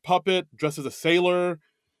orange puppet dressed as a sailor,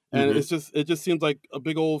 and Hmm. it just seems like a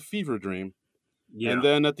big old fever dream. And Yeah.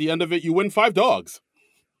 then at the end of it, you win $5.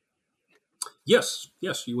 Yes.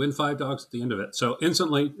 Yes. You win $5 at the end of it. So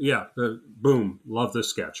instantly, yeah. Boom. Love this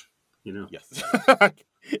sketch. Yes,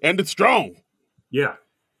 and it's strong. Yeah.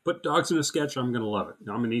 Put dogs in a sketch. I'm going to love it.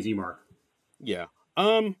 I'm an easy mark. Yeah.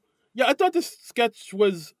 Yeah, I thought this sketch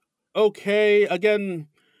was okay. Again,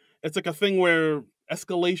 it's like a thing where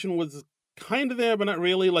escalation was kind of there, but not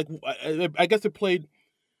really. Like, I guess it played.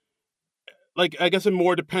 Like, I guess it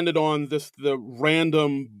more depended on the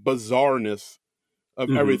random bizarreness of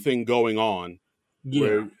Hmm. everything going on. Yeah.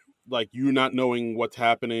 Where like you not knowing what's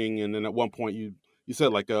happening, and then at one point you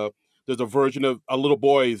said like there's a version of a little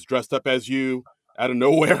boy is dressed up as you out of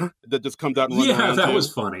nowhere that just comes out and runs Yeah, around that you.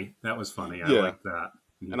 was funny. That was funny. I Yeah. like that.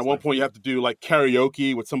 And at one point you have to do like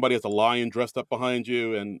karaoke with somebody as a lion dressed up behind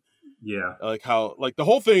you, and yeah, like how like the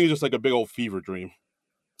whole thing is just like a big old fever dream.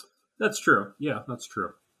 that's true. Yeah, that's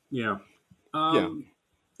true. Yeah. Yeah.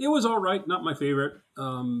 It was all right. Not my favorite.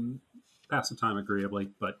 Pass the time agreeably,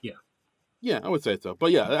 but yeah. Yeah, I would say so.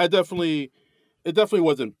 But yeah, it definitely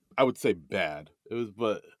wasn't, I would say, bad. It was,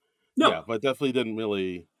 but No. yeah, but definitely didn't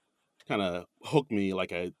really kind of hook me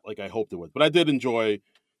like I hoped it would. But I did enjoy,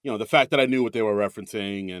 the fact that I knew what they were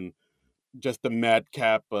referencing, and just the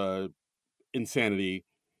madcap insanity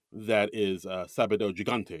that is Sabado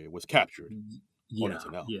Gigante was captured on Yeah,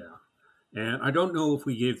 SNL. yeah. And I don't know if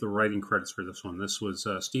we gave the writing credits for this one. This was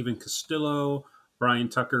Stephen Castillo, Brian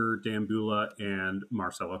Tucker, Dan Bula, and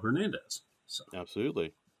Marcelo Hernandez. So.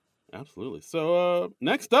 Absolutely. So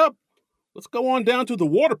next up, let's go on down to the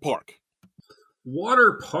water park.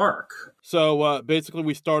 Water park. So basically,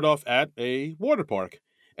 we start off at a water park,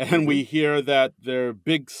 and we hear that their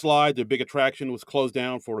big slide, their big attraction, was closed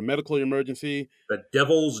down for a medical emergency. The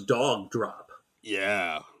Devil's Dog Drop.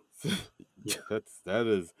 Yeah, yeah.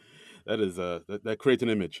 That creates an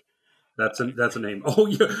image. That's a name. Oh,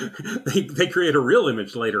 yeah. They create a real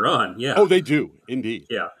image later on. Yeah. Oh, they do indeed.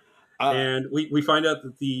 Yeah. And we find out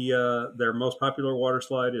that their most popular water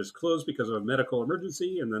slide is closed because of a medical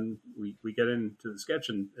emergency, and then we get into the sketch,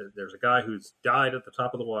 and there's a guy who's died at the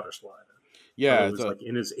top of the water slide. Yeah, it was like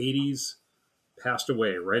in his 80s, passed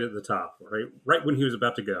away right at the top, right when he was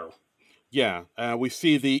about to go. Yeah, we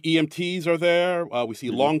see the EMTs are there. We see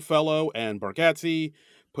Longfellow and Bargatze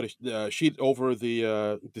put a sheet over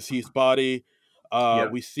the deceased body.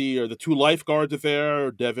 We see the two lifeguards are there,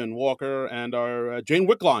 Devin Walker and our Jane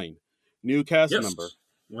Wickline, new cast member.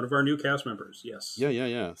 One of our new cast members, yes.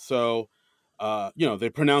 Yeah. So, they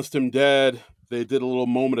pronounced him dead. They did a little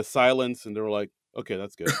moment of silence, and they were like, okay,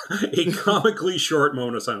 that's good. A comically short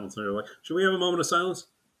moment of silence. And they're like, should we have a moment of silence?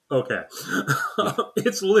 Okay.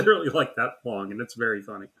 It's literally like that long, and it's very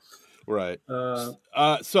funny. Right.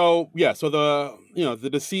 So the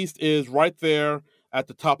deceased is right there at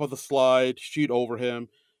the top of the slide, sheet over him.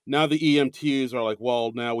 Now the EMTs are like,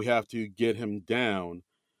 well, now we have to get him down.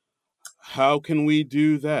 How can we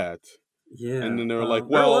do that? Yeah. And then they're like,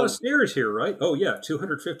 there are a lot of stairs here, right? Oh yeah,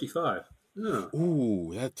 255. Oh.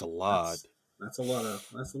 Ooh, that's a lot. That's a lot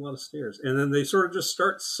of stairs. And then they sort of just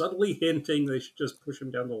start subtly hinting they should just push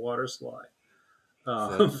him down the water slide.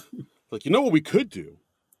 Like, you know what we could do?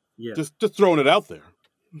 Yeah. Just throwing it out there.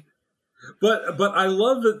 But I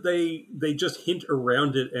love that they just hint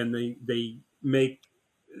around it, and they make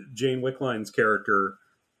Jane Wickline's character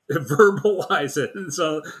verbalize it. And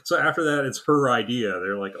so after that, it's her idea.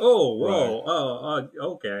 They're like, oh, whoa,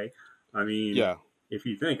 okay. I mean, yeah. If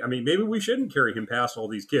you think, maybe we shouldn't carry him past all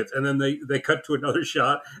these kids. And then they cut to another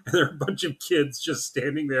shot, and there are a bunch of kids just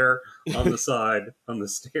standing there on the side, on the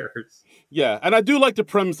stairs. Yeah, and I do like the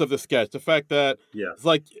premise of the sketch. The fact that it's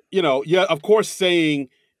like, of course saying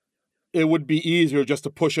it would be easier just to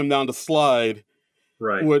push him down the slide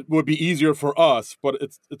would be easier for us, but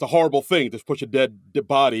it's a horrible thing to push a dead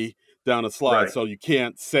body down a slide. Right. So you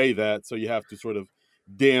can't say that. So you have to sort of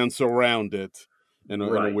dance around it in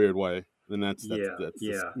a weird way. And that's the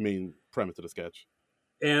main premise of the sketch.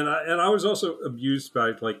 And I was also abused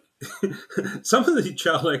by, like, some of the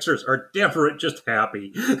child extras are desperate, just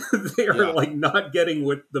happy. They are like not getting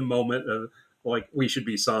with the moment of, like, we should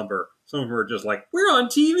be somber. Some of them are just like, we're on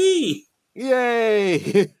TV.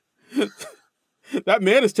 Yay! That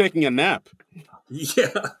man is taking a nap.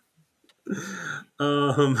 Yeah.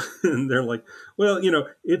 And they're like, well,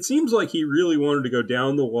 it seems like he really wanted to go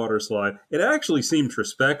down the water slide. It actually seemed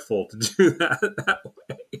respectful to do that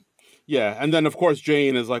way. Yeah, and then of course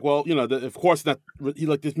Jane is like, well, of course not.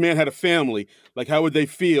 Like, this man had a family. Like, how would they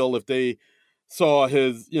feel if they saw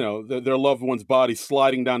his, their loved one's body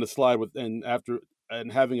sliding down the slide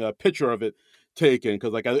and having a picture of it taken?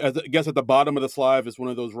 Because, like, I guess at the bottom of the slide is one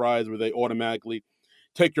of those rides where they automatically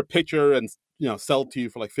take your picture and sell it to you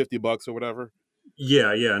for like $50 or whatever.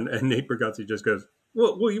 Yeah, and Nate Bargatze just goes,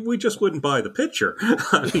 well, we just wouldn't buy the picture.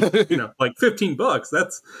 Like $15.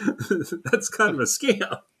 That's kind of a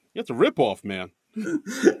scam. It's a ripoff, man. And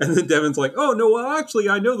then Devin's like, oh no, well actually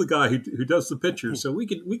I know the guy who does the pictures, so we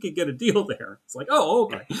could get a deal there. It's like, oh,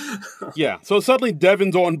 okay. Yeah. So suddenly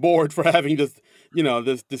Devin's on board for having this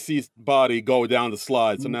deceased body go down the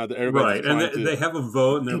slide. So now that everybody's right, and they have a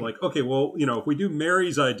vote, and they're like, okay, well, if we do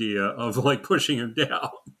Mary's idea of like pushing him down,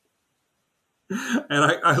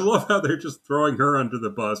 And I love how they're just throwing her under the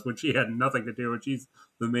bus when she had nothing to do, and she's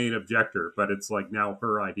the main objector. But it's like now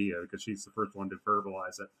her idea because she's the first one to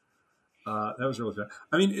verbalize it. That was really fun.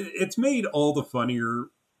 I mean, it's made all the funnier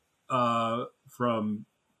from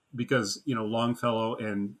because Longfellow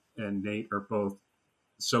and Nate are both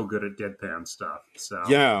so good at deadpan stuff. So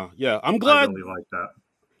yeah, I'm I glad. really like that.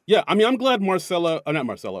 Yeah, I mean, I'm glad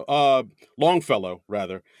Longfellow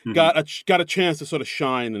rather got a chance to sort of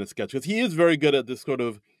shine in a sketch because he is very good at this sort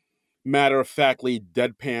of matter of factly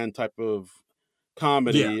deadpan type of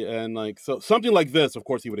comedy, and like so something like this, of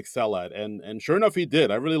course, he would excel at, and sure enough, he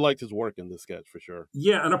did. I really liked his work in this sketch for sure.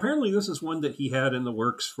 Yeah, and apparently this is one that he had in the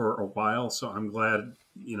works for a while, so I'm glad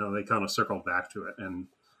they kind of circled back to it, and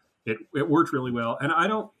it worked really well. And I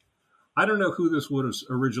don't know who this would have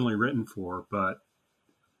originally written for, but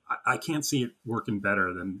I can't see it working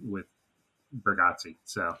better than with Bargatze.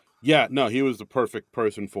 So yeah, no, he was the perfect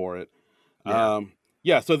person for it. So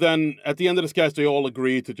then at the end of the sketch, they all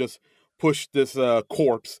agreed to just push this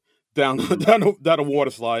corpse down down a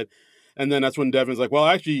water slide, and then that's when Devin's like, "Well,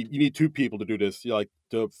 actually, you need two people to do this, like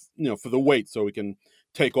for the weight, so we can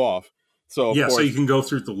take off." So of course, so you can go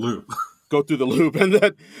through the loop, and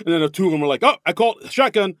then the two of them were like, "Oh, I called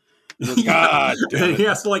shotgun." God damn it. He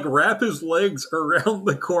has to like wrap his legs around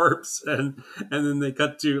the corpse, and then they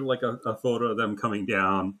cut to like a photo of them coming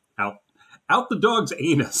down out the dog's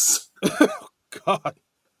anus. God.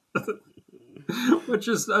 Which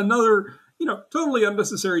is another, totally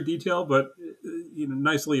unnecessary detail, but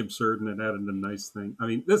nicely absurd, and it added a nice thing. I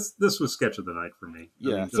mean, this was sketch of the night for me.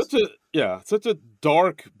 Yeah, such a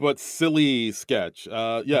dark but silly sketch.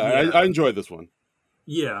 I enjoyed this one.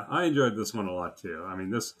 Yeah, I enjoyed this one a lot too. I mean,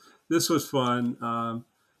 this was fun.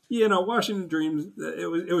 Washington Dreams.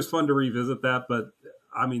 It was fun to revisit that, but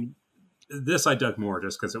I mean, this I dug more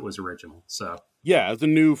just because it was original. So yeah, it's a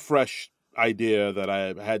new, fresh idea that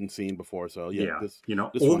I hadn't seen before. So this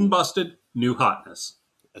old and busted, new hotness.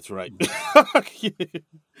 That's right.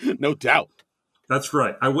 No doubt. That's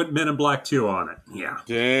right. I went Men in Black 2 on it. Yeah.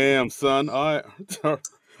 Damn, son. All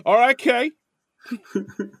right, Kay.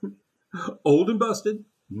 Old and busted,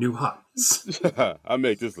 new hotness. I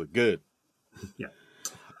make this look good. Yeah.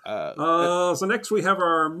 So next we have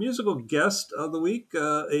our musical guest of the week,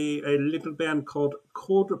 a little band called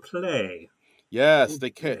Coldplay. Yes, they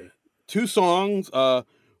can. 2 songs,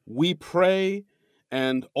 We Pray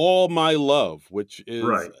and All My Love, which is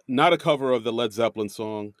not a cover of the Led Zeppelin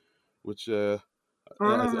song, which, as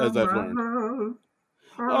I've learned.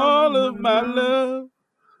 All of my love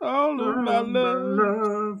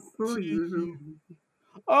for you.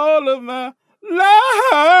 All of my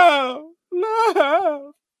love,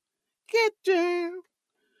 get down.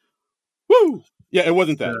 Woo! Yeah, it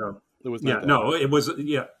wasn't that. It was not that. No, it was,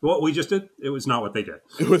 what we just did, it was not what they did.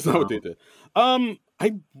 It was not what they did. I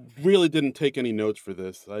really didn't take any notes for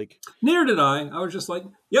this. Like, neither did I. I was just like,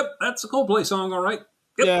 yep, that's a Coldplay song, all right.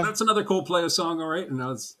 Yep, that's another Coldplay song, all right. And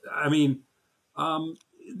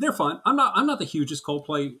they're fun. I'm not the hugest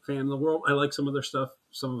Coldplay fan in the world. I like some of their stuff.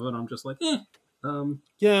 Some of it I'm just like, but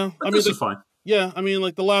this is fine. Yeah, I mean,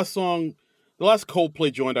 like the last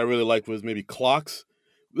Coldplay joint I really liked was maybe Clocks.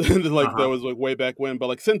 That was like way back when. But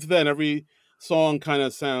like since then, every song kind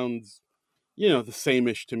of sounds, the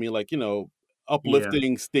same-ish to me. Like,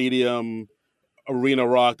 uplifting stadium arena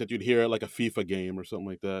rock that you'd hear at like a FIFA game or something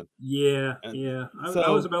like that. Yeah, I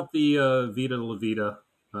was about the Vita La Vida.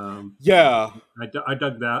 I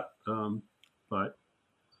dug that, but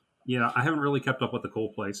I haven't really kept up with the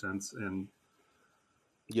Coldplay since, and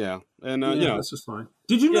this is fine.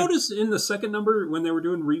 Did you notice in the second number when they were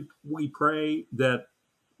doing We Pray that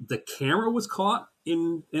the camera was caught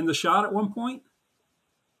in the shot at one point?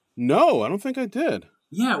 No, I don't think I did.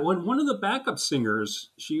 Yeah, when one of the backup singers,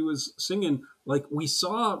 she was singing, like we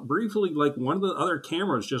saw briefly, like one of the other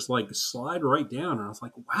cameras just like slide right down, and I was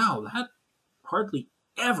like, wow, that hardly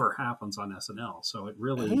ever happens on SNL. So it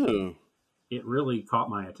really caught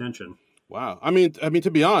my attention. Wow. I mean,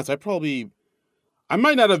 to be honest, I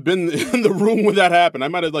might not have been in the room when that happened. I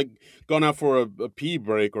might have like gone out for a pee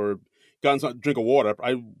break or gotten some drink of water.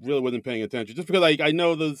 I really wasn't paying attention just because I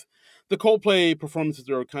know the Coldplay performances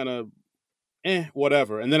are kind of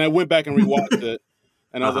whatever. And then I went back and rewatched it,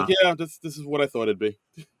 and I was like, yeah, this is what I thought it'd be.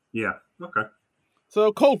 Yeah. Okay.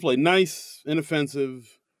 So Coldplay, nice,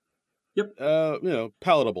 inoffensive. Yep.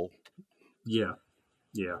 Palatable. Yeah.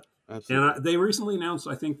 Yeah. Absolutely. And they recently announced,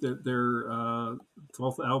 I think, that their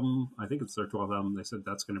 12th album, I think it's their 12th album, they said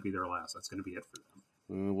that's going to be their last. That's going to be it for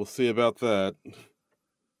them. We'll see about that.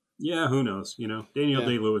 Yeah, who knows? Daniel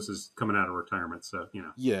Day-Lewis is coming out of retirement, so,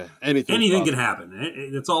 Yeah, anything can happen.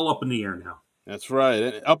 It's all up in the air now. That's right.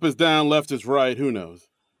 And up is down, left is right. Who knows?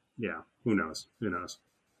 Yeah, who knows? Who knows?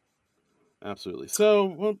 Absolutely.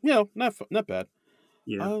 So, well, not bad.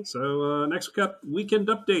 Yeah. So next we got weekend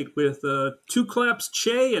update with two claps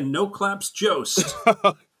Che and no claps Jost.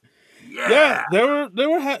 Yeah, Yeah.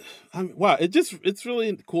 wow, it's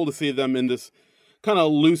really cool to see them in this kind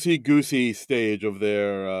of loosey goosey stage of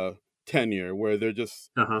their tenure, where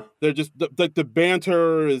like the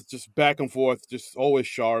banter is just back and forth, just always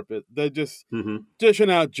sharp. They're just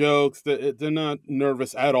dishing out jokes. They're not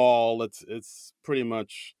nervous at all. It's pretty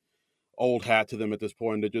much old hat to them at this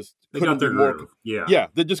point. They got their groove. Yeah,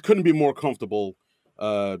 they just couldn't be more comfortable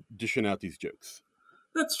dishing out these jokes.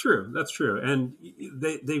 That's true. That's true. And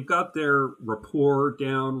they've got their rapport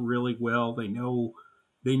down really well. They know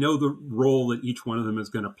the role that each one of them is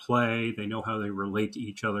going to play. They know how they relate to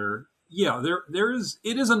each other. Yeah,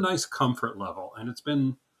 it is a nice comfort level, and it's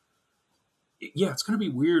going to be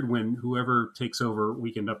weird when whoever takes over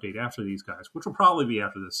Weekend Update after these guys, which will probably be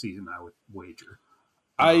after this season, I would wager.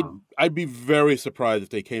 I'd be very surprised if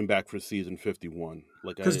they came back for season 51.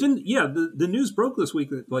 Because the news broke this week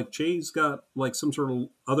that like Che's got like some sort of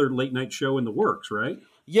other late night show in the works, right?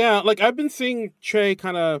 Yeah, like I've been seeing Che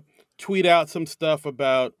kind of tweet out some stuff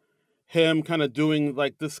about him kind of doing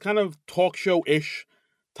like this kind of talk show-ish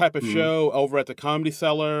type of show over at the Comedy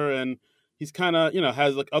Cellar, and he's kind of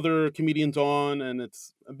has like other comedians on, and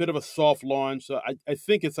it's a bit of a soft launch. So I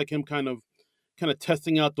think it's like him kind of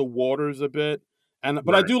testing out the waters a bit.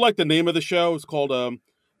 But I do like the name of the show. It's called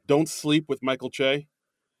Don't Sleep with Michael Che.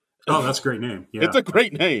 Oh, that's a great name. Yeah. It's a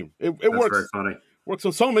great name. It works. Very funny. Works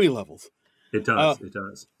on so many levels. It does. It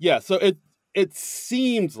does. Yeah. So it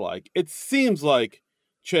seems like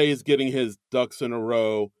Che is getting his ducks in a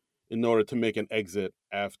row in order to make an exit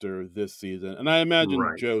after this season, and I imagine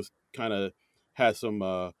Joe kind of has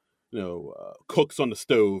some cooks on the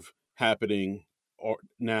stove happening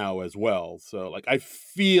now as well. So like I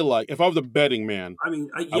feel like if I was a betting man, I mean,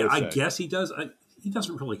 I guess he does. He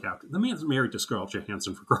doesn't really have to. The man's married to Scarlett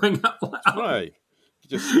Johansson, for crying out loud. Right.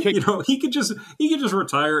 He could just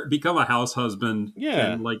retire, become a house husband,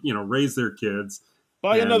 and raise their kids.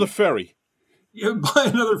 Buy another ferry. Yeah, buy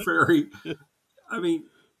another ferry. I mean,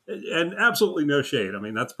 and absolutely no shade. I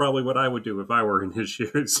mean, that's probably what I would do if I were in his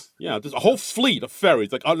shoes. Yeah, there's a whole fleet of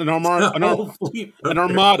ferries, like an armada.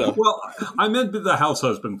 Well, I meant the house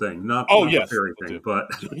husband thing, not the ferry thing.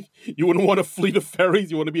 But you wouldn't want a fleet of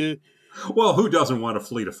ferries. You want to be well, who doesn't want a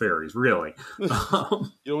fleet of ferries, really? You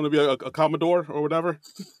don't want to be a Commodore or whatever?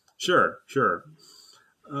 Sure.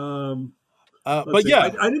 But yeah,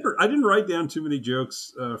 I didn't write down too many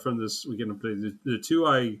jokes from this weekend. The two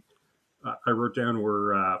I wrote down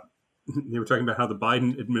were they were talking about how the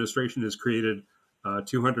Biden administration has created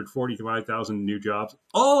 245,000 new jobs,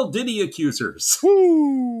 all Diddy accusers.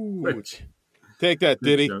 Woo! Take that,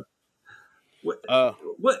 Diddy. What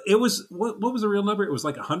was the real number? It was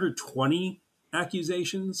like 120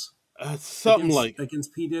 accusations.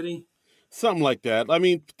 Against P. Diddy. Something like that. I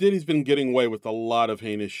mean, Diddy's been getting away with a lot of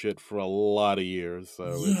heinous shit for a lot of years.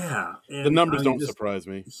 So yeah, the numbers don't surprise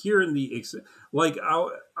me. Here in the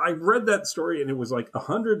I read that story and it was like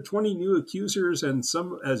 120 new accusers and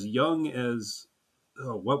some as young as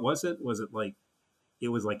what was it? Was it like it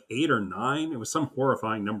was like 8 or 9? It was some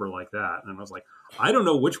horrifying number like that, and I was like, I don't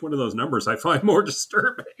know which one of those numbers I find more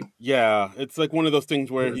disturbing. Yeah, it's like one of those things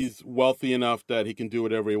where he's wealthy enough that he can do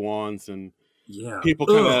whatever he wants, and people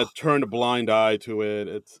kind of turn a blind eye to it.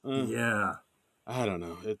 It's I don't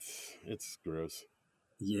know. It's gross.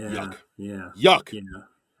 Yeah. Yuck.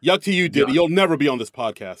 Yuck to you, Diddy. You'll never be on this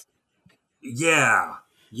podcast. Yeah.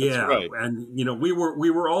 That's right. And we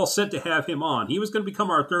were all set to have him on. He was going to become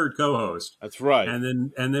our third co-host. That's right.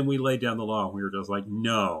 And then we laid down the law and we were just like,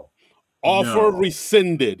 no. Offer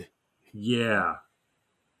rescinded. Yeah.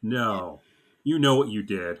 No. You know what you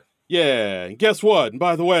did. Yeah. And guess what? And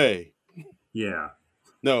by the way. Yeah.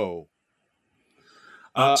 No.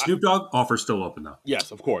 Snoop Dogg offer still open though.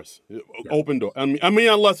 Yes, of course. Yeah. Open door. I mean,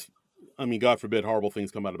 unless God forbid horrible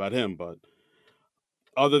things come out about him, but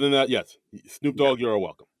other than that, yes. Snoop Dogg, you're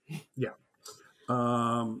welcome. Yeah.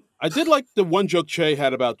 I did like the one joke Che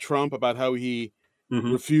had about Trump, about how he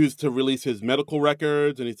refused to release his medical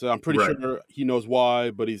records, and he said, I'm pretty sure he knows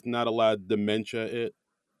why, but he's not allowed dementia it.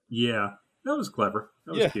 Yeah. That was clever.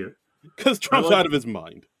 That was cute. Because Trump's out of his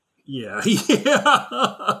mind. Yeah.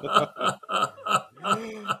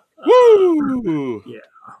 Woo! Yeah.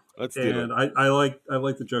 Let's do it. I like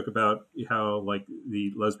the joke about how like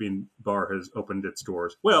the lesbian bar has opened its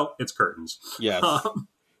doors. Well, it's curtains. Yes.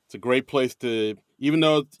 It's a great place to, even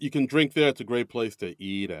though you can drink there, it's a great place to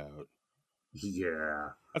eat out. Yeah.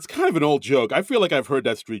 That's kind of an old joke. I feel like I've heard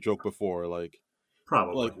that street joke before.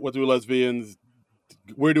 Probably. Where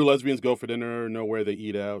do lesbians go for dinner? Know where they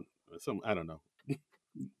eat out? I don't know.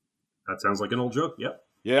 That sounds like an old joke. Yep.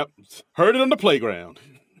 Yep. Heard it on the playground.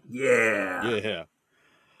 Yeah. Yeah.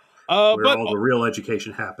 Where all the real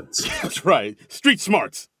education happens. That's right. Street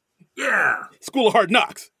smarts. Yeah. School of Hard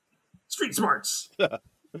Knocks. Street smarts.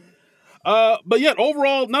 But yet,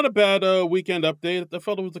 overall, not a bad weekend update. I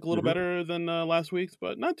felt it was a little better than last week's,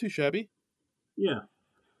 but not too shabby. Yeah.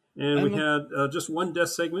 And we had just one death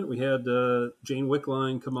segment. We had Jane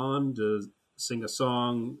Wickline come on to sing a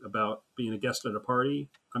song about being a guest at a party.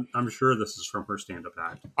 I'm sure this is from her stand-up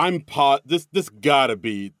act. This gotta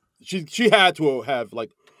be. She had to have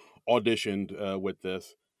auditioned with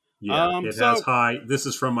this. Yeah, it has high. This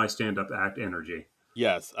is from my stand-up act energy.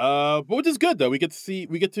 Yes, but which is good though. We get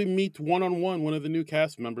to meet one-on-one one of the new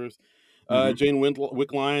cast members, Jane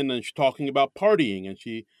Wickline, and she's talking about partying, and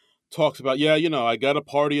she talks about, I got to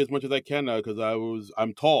party as much as I can now because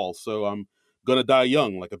I'm tall, so I'm gonna die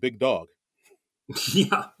young like a big dog.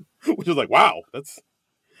 Yeah, which is like, wow, that's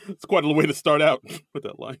quite a way to start out with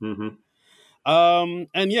that line.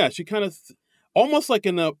 And yeah, she kind of almost like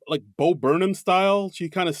in a Bo Burnham style. She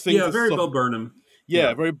kind of sings. Yeah, very Bo Burnham.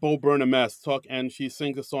 Yeah, very Bo Burnham-esque talk, and she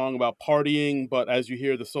sings a song about partying. But as you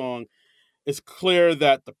hear the song, it's clear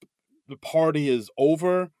that the party is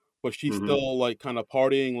over, but she's still kind of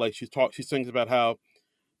partying. She sings about how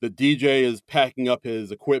the DJ is packing up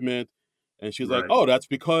his equipment, and she's like, "Oh, that's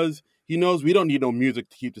because he knows we don't need no music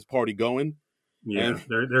to keep this party going." Yeah, and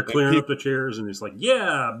they're clearing up the chairs, and he's like,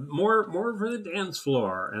 "Yeah, more for the dance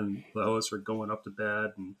floor." And the hosts are going up to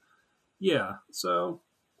bed, and so.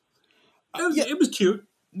 It was cute.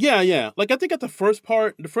 Yeah. I think at the first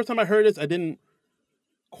time I heard it, I didn't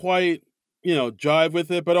quite, jive with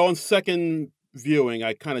it. But on second viewing,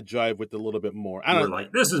 I kind of jive with it a little bit more. I don't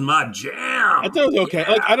like, this is my jam. I thought it was okay.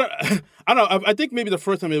 Yeah. I don't know. I think maybe the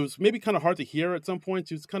first time it was maybe kind of hard to hear at some point.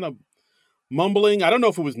 She was kind of mumbling. I don't know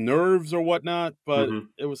if it was nerves or whatnot, but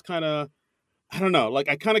it was kind of, I don't know.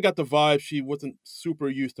 I kind of got the vibe she wasn't super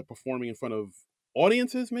used to performing in front of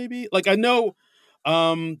audiences, maybe. I know...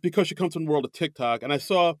 because she comes from the world of TikTok, and I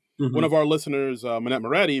saw one of our listeners, Manette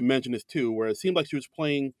Moretti, mention this too, where it seemed like she was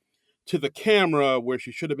playing to the camera where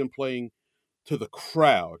she should have been playing to the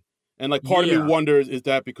crowd. And part of me wonders, is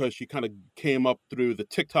that because she kind of came up through the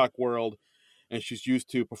TikTok world and she's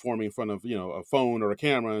used to performing in front of, a phone or a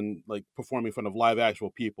camera, and performing in front of live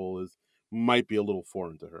actual people might be a little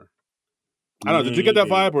foreign to her. I don't know. Did you get that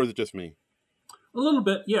vibe, or is it just me? A little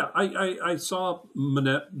bit, yeah. I saw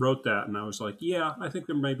Manette wrote that, and I was like, yeah, I think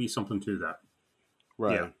there may be something to that.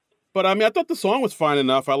 Right. Yeah. But, I thought the song was fine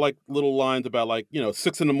enough. I like little lines about,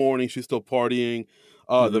 6 a.m, she's still partying.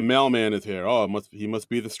 The mailman is here. Oh, he must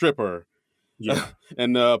be the stripper. Yeah.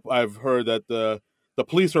 And I've heard that the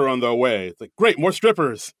police are on their way. It's like, great, more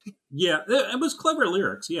strippers. Yeah, it was clever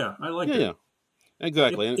lyrics. Yeah, I liked it. Yeah,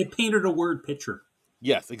 exactly. It painted a word picture.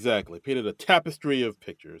 Yes, exactly. Painted a tapestry of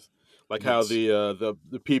pictures. How the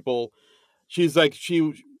people, she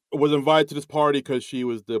was invited to this party because she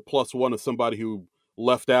was the plus one of somebody who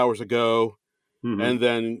left hours ago. And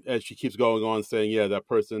then as she keeps going on saying, that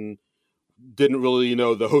person didn't really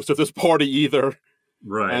know the host of this party either.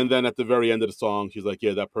 Right. And then at the very end of the song, she's like,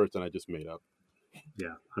 that person I just made up.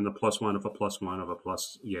 Yeah. And the plus one of a plus one of a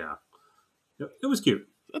plus. Yeah. It was cute.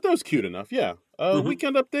 I thought it was cute enough. Yeah.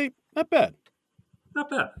 Weekend update. Not bad. Not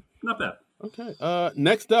bad. Okay.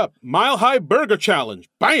 Next up, Mile High Burger Challenge.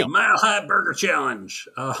 Bam! Mile High Burger Challenge.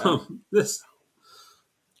 This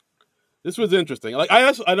was interesting.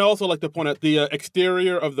 I'd also like to point out the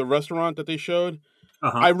exterior of the restaurant that they showed.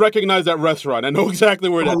 I recognize that restaurant. I know exactly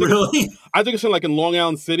where it is. Oh, really? I think it's in Long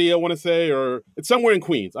Island City, I want to say, or it's somewhere in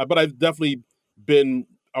Queens. But I've definitely been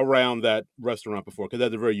around that restaurant before because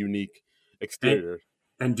that's a very unique exterior.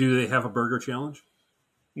 And do they have a burger challenge?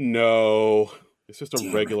 No. It's just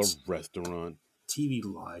a regular restaurant. TV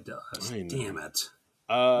lied to us. Damn it.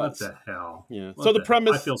 What the hell? Yeah. So the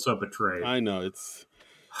premise... I feel so betrayed. I know.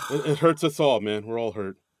 It hurts us all, man. We're all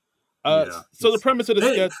hurt. So the premise of the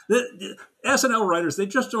sketch... The SNL writers, they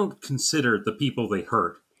just don't consider the people they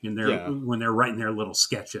hurt when they're writing their little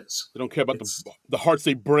sketches. They don't care about the hearts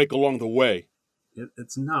they break along the way.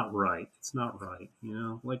 It's not right. It's not right.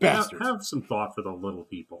 Have some thought for the little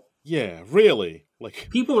people. Yeah, really.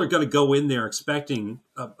 People are going to go in there expecting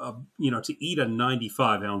to eat a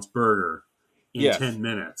 95-ounce burger in 10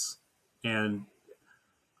 minutes, and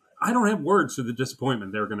I don't have words for the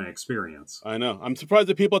disappointment they're going to experience. I know. I'm surprised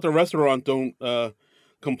the people at the restaurant don't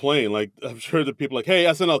complain. I'm sure the people hey,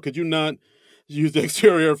 SNL, could you not use the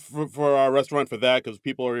exterior for our restaurant for that because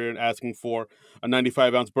people are here asking for a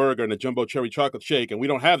 95-ounce burger and a jumbo cherry chocolate shake, and we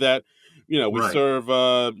don't have that. We serve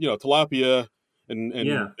tilapia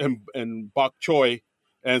and bok choy,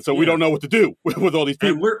 and so we don't know what to do with all these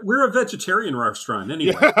people. And we're a vegetarian restaurant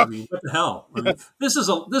anyway. Yeah. I mean, what the hell? I mean, this is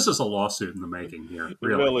a lawsuit in the making here.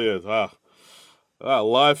 Really. It really is.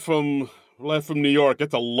 Live from New York.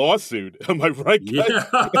 It's a lawsuit. Am I right, guys? Yeah.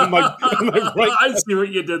 Am I right? I see what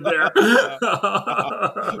you did there.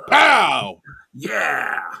 Pow!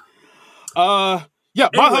 Yeah. Yeah.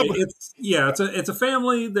 Anyway, it's a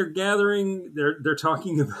family. They're gathering. They're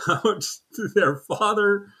talking about their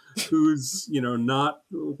father, who's not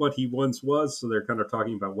what he once was. So they're kind of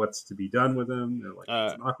talking about what's to be done with him. They're like,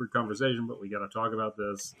 it's an awkward conversation, but we got to talk about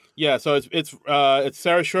this. Yeah. So it's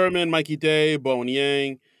Sarah Sherman, Mikey Day, Bowen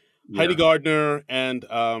Yang, Heidi Gardner, and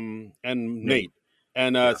Nate.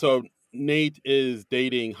 And so Nate is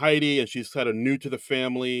dating Heidi, and she's kind of new to the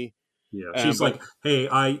family. Yeah, she's like, hey,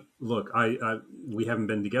 we haven't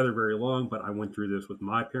been together very long, but I went through this with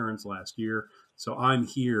my parents last year, so I'm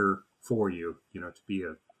here for you, to be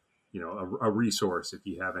a resource if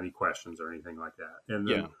you have any questions or anything like that. And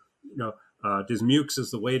then, Dismukes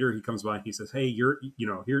is the waiter. He comes by and he says, hey,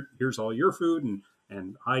 here's all your food,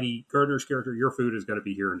 and Heidi Gardner's character, your food is going to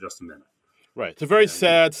be here in just a minute. Right. It's a very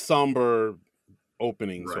sad, somber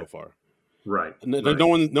opening so far. Right.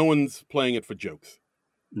 No one's playing it for jokes.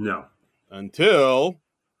 No. Until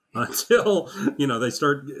they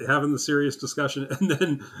start having the serious discussion, and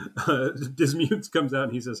then Dismukes comes out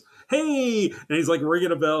and he says, hey, and he's like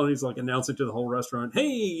ringing a bell and he's like announcing to the whole restaurant,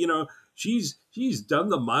 hey, she's done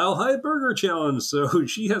the Mile High Burger Challenge, so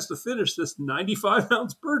she has to finish this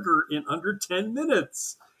 95-ounce burger in under 10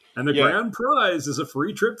 minutes. And the grand prize is a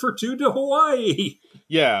free trip for 2 to Hawaii.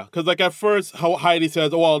 Yeah, because at first Heidi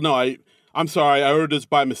says, well, no, I'm sorry, I ordered this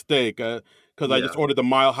by mistake. Because I just ordered the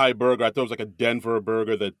Mile High Burger. I thought it was like a Denver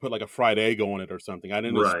burger that put like a fried egg on it or something. I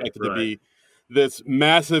didn't expect it to be this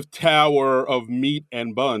massive tower of meat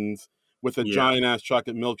and buns with a giant-ass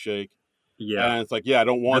chocolate milkshake. Yeah. And it's like, I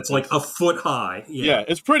don't want It's like a foot high. Yeah,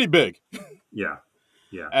 it's pretty big. Yeah.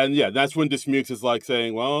 Yeah. And that's when Dismukes is like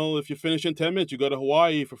saying, well, if you finish in 10 minutes, you go to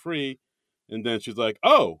Hawaii for free. And then she's like,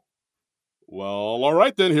 oh, well, all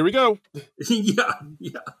right then, here we go. Yeah.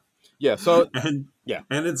 Yeah, so and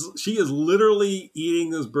she is literally eating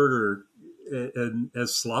this burger in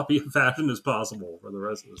as sloppy a fashion as possible for the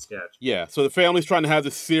rest of the sketch. Yeah, so the family's trying to have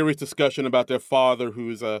this serious discussion about their father,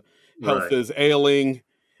 whose health is ailing,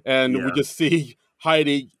 and we just see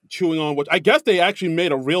Heidi chewing on what I guess they actually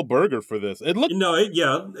made a real burger for this. It looked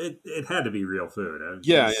it had to be real food.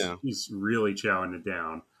 He's really chowing it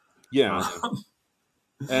down. Yeah.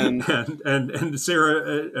 And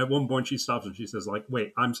Sarah, at one point, she stops and she says, like,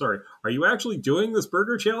 wait, I'm sorry, are you actually doing this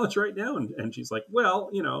burger challenge right now? And she's like,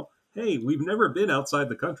 well, hey, we've never been outside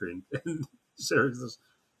the country. And Sarah says,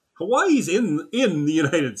 Hawaii's in the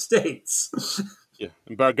United States. Yeah.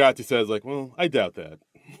 And Bargatze says, like, well, I doubt that.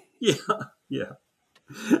 Yeah.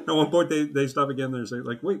 At one point, they stop again. They're saying,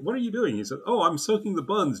 like, wait, what are you doing? He said, oh, I'm soaking the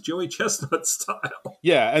buns, Joey Chestnut style.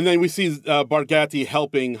 Yeah, and then we see Bargatze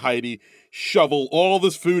helping Heidi shovel all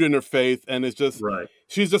this food in her face, and it's just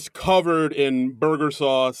she's just covered in burger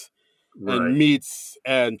sauce and meats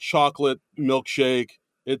and chocolate milkshake.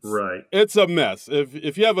 It's a mess.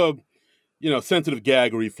 If you have a sensitive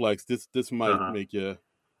gag reflex, this might make you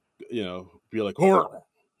be like horror.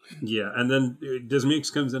 Yeah, and then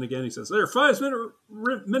Dismukes comes in again. He says, there are 5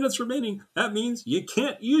 minutes remaining. That means you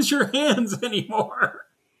can't use your hands anymore.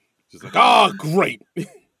 She's like, oh, great.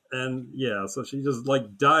 And so she just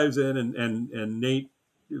like dives in and Nate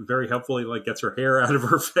very helpfully like gets her hair out of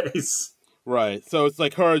her face. Right. So it's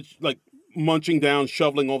like her like munching down,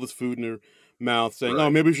 shoveling all this food in her mouth, saying, oh,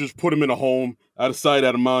 maybe we should just put him in a home, out of sight,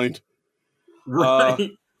 out of mind. Right.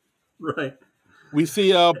 We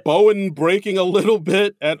see Bowen breaking a little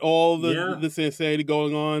bit at all this insanity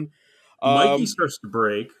going on. Mikey starts to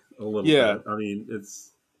break a little bit. I mean,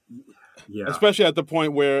 it's especially at the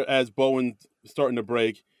point where as Bowen's starting to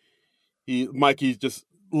break, Mikey just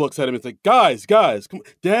looks at him and is like, guys, come on.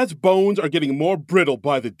 Dad's bones are getting more brittle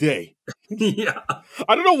by the day. Yeah.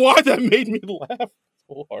 I don't know why that made me laugh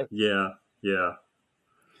so hard. Yeah.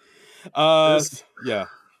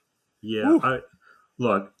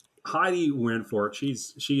 Look, Heidi went for it.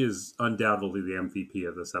 She is undoubtedly the MVP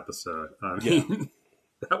of this episode. I mean,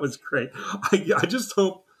 that was great. I just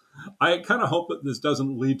hope, I kind of hope that this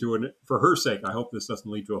doesn't lead to for her sake, I hope this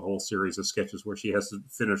doesn't lead to a whole series of sketches where she has to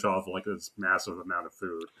finish off like this massive amount of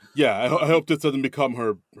food. Yeah, I hope this doesn't become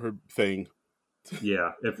her thing.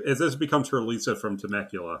 Yeah, if this becomes her Lisa from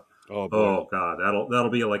Temecula. Oh boy. Oh God, that'll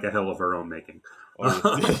be like a hell of our own making.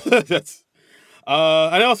 Oh yeah. That's.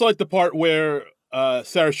 I also like the part where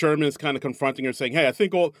Sarah Sherman is kind of confronting her, saying, "Hey, I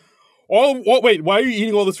think wait, why are you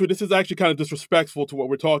eating all this food? This is actually kind of disrespectful to what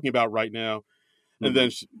we're talking about right now." And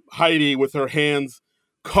then Heidi, with her hands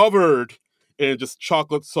covered in just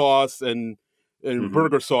chocolate sauce and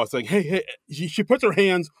burger sauce, saying, "Hey!" She puts her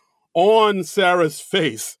hands on Sarah's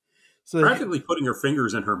face, so Practically putting her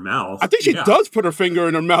fingers in her mouth. I think she does put her finger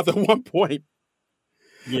in her mouth at one point.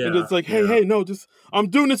 Yeah, and it's like, hey, no, just I'm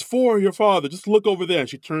doing this for your father. Just look over there. And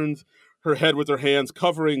she turns her head with her hands,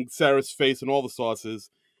 covering Sarah's face and all the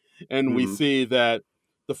sauces, and we see that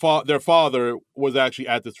their father was actually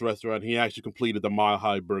at this restaurant. He actually completed the Mile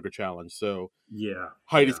High Burger Challenge. So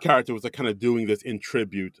Heidi's character was like kind of doing this in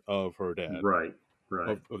tribute of her dad, right,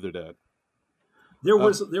 of their dad. There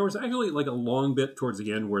was actually like a long bit towards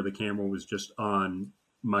the end where the camera was just on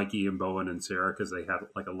Mikey and Bowen and Sarah because they had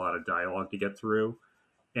like a lot of dialogue to get through,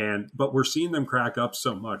 but we're seeing them crack up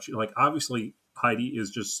so much. Like obviously Heidi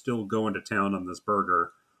is just still going to town on this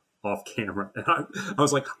burger off camera, and I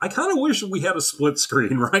was like, I kind of wish we had a split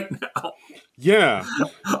screen right now. Yeah,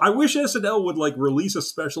 I wish SNL would like release a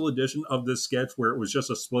special edition of this sketch where it was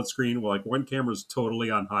just a split screen, where like one camera's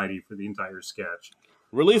totally on Heidi for the entire sketch.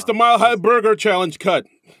 Release the Mile High Burger Challenge cut.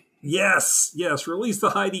 Yes, release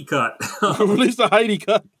the Heidi cut. Release the Heidi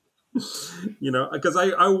cut. Because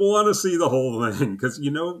I want to see the whole thing, because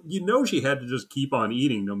she had to just keep on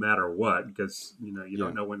eating no matter what, because you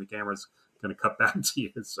don't know when the camera's going to cut back to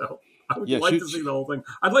you. So I would like to see the whole thing.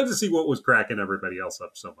 I'd like to see what was cracking everybody else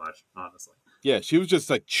up so much, honestly. Yeah, she was just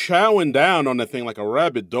like chowing down on the thing like a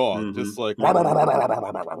rabid dog, just like yeah.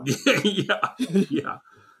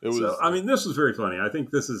 It was. So, I mean, this is very funny. I think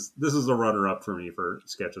this is a runner-up for me for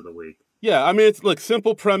sketch of the week. Yeah, I mean, it's like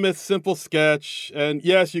simple premise, simple sketch, and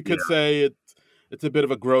yes, you could say it's a bit of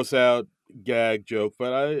a gross out gag joke,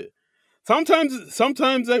 but sometimes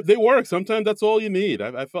they work. Sometimes that's all you need.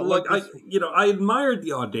 I felt like I admired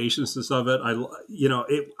the audaciousness of it.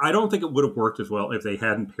 I don't think it would have worked as well if they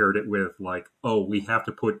hadn't paired it with like, oh, we have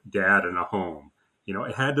to put dad in a home.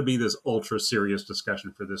 It had to be this ultra serious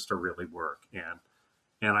discussion for this to really work,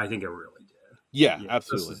 and I think it really did. Yeah,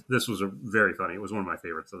 absolutely. This was very funny. It was one of my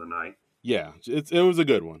favorites of the night. Yeah, it was a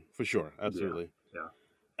good one for sure. Absolutely. Yeah.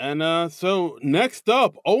 And so next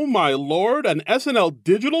up, oh my lord, an SNL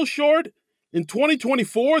digital short in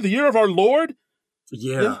 2024, the year of our Lord.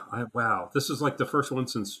 Yeah. Wow. This is like the first one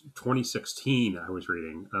since 2016. I was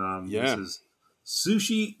reading. This is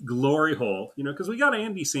Sushi Glory Hole. Because we got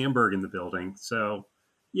Andy Samberg in the building, so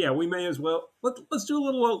yeah, we may as well let's do a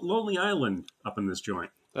little Lonely Island up in this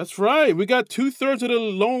joint. That's right. We got 2/3 of the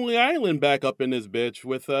Lonely Island back up in this bitch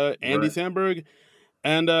with Andy Samberg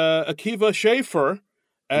and Akiva Schaffer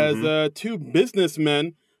as two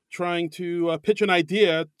businessmen trying to pitch an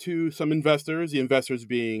idea to some investors. The investors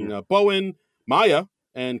being Bowen, Maya,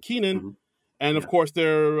 and Keenan, and of course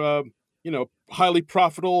their highly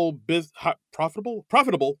profitable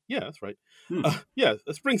profitable. Yeah, that's right.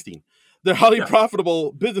 Springsteen. Their highly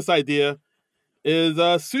profitable business idea is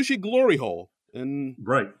Sushi Glory Hole. And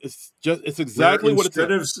it's exactly what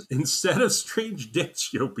instead of strange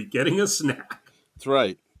dicks, you'll be getting a snack. That's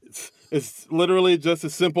right. It's literally just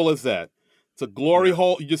as simple as that. It's a glory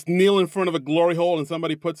hole. You just kneel in front of a glory hole, and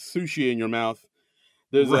somebody puts sushi in your mouth.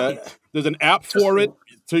 There's an app for it,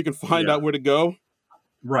 so you can find out where to go.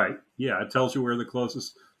 Right. Yeah, it tells you where the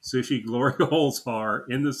closest sushi glory holes are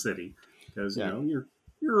in the city, because you're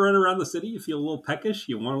running around the city, you feel a little peckish,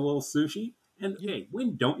 you want a little sushi. And hey,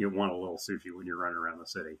 when don't you want a little sushi when you're running around the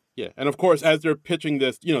city? Yeah, and of course, as they're pitching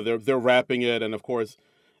this, they're wrapping it, and of course,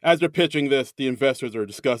 as they're pitching this, the investors are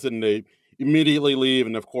discussing, and they immediately leave.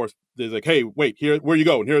 And of course, they're like, "Hey, wait, here, where are you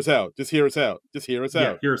going? Hear us out. Just hear us out. Just hear us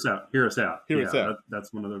out. Hear us out. Hear us out. Hear us out."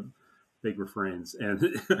 That's one of the big refrains,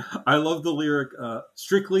 and I love the lyric,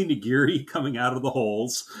 "Strictly nigiri coming out of the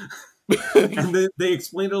holes," and they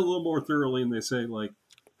explain it a little more thoroughly, and they say like,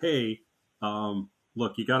 "Hey,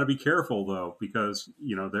 look, you got to be careful, though, because,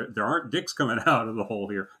 there aren't dicks coming out of the hole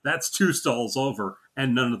here. That's 2 stalls over,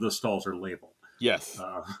 and none of the stalls are labeled." Yes.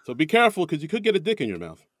 So be careful, because you could get a dick in your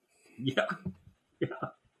mouth. Yeah.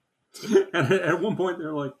 And at one point,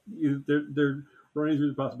 they're like, they're running through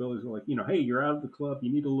the possibilities. They're like, hey, you're out of the club.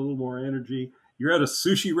 You need a little more energy. You're at a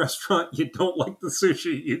sushi restaurant. You don't like the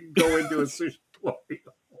sushi. You can go into a sushi place.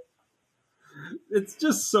 It's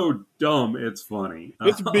just so dumb. It's funny.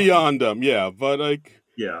 It's beyond dumb, yeah. But like,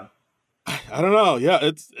 I don't know. Yeah,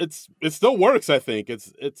 it still works. I think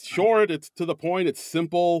it's short. It's to the point. It's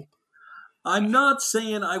simple. I'm not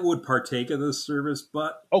saying I would partake of this service,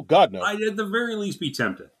 but oh god, no. I'd at the very least be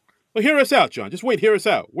tempted. Well, hear us out, John. Just wait. Hear us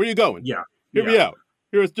out. Where are you going? Yeah. Hear me out.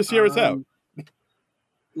 Just hear us out.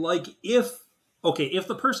 Like if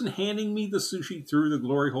the person handing me the sushi through the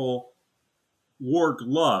glory hole wore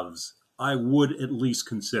gloves, I would at least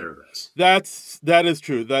consider this. That is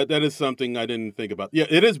true. That is something I didn't think about. Yeah,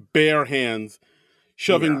 it is bare hands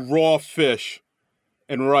shoving raw fish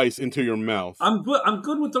and rice into your mouth. I'm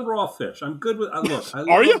good with the raw fish. I'm good with. Look, I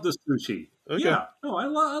Are love you? the sushi. Okay. Yeah, no, I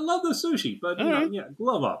love the sushi, but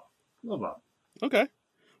glove up. Okay,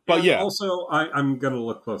 but and also I'm gonna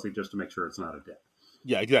look closely just to make sure it's not a dick.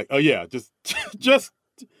 Yeah, exactly. Oh yeah, just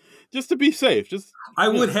to be safe. I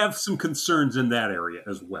would have some concerns in that area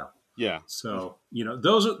as well. Yeah. So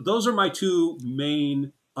those are my two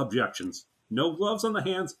main objections. No gloves on the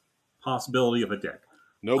hands. Possibility of a dick.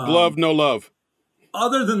 No glove, no love.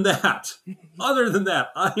 Other than that,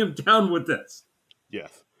 I am down with this.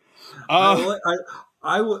 Yes.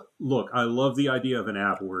 I would look. I love the idea of an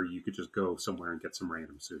app where you could just go somewhere and get some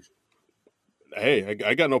random sushi. Hey,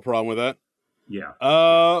 I got no problem with that. Yeah.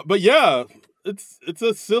 But yeah, it's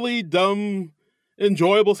a silly, dumb,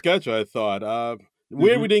 enjoyable sketch. I thought.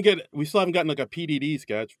 Weird, we still haven't gotten like a PDD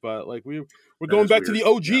sketch, but like we're going back to the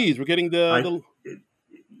OGs. Yeah. We're getting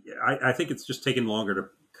I think it's just taking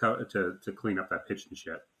longer to clean up that pitch and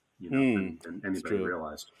shit, than anybody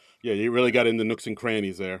realized. Yeah, you really got into nooks and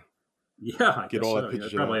crannies there. Yeah, I get all that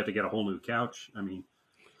pitch. Probably have to get a whole new couch. I mean,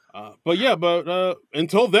 but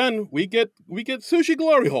until then, we get sushi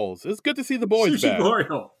glory holes. It's good to see the boys sushi back. Glory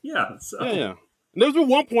hole, yeah. So. Yeah. And there was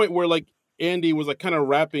one point where like Andy was like kind of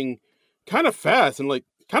rapping, kind of fast and like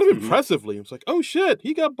kind of impressively. It's like, oh shit,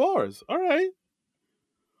 he got bars. All right.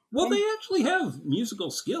 Well, they actually have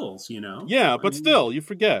musical skills, Yeah, but still, you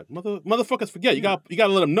forget. Motherfuckers forget. Yeah. You got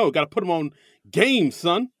to let them know. You got to put them on game,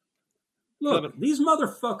 son. Look, these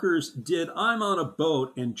motherfuckers did I'm on a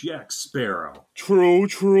Boat and Jack Sparrow.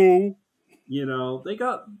 True. They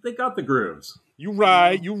got the grooves. You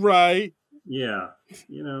right. Yeah.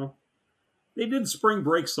 They did Spring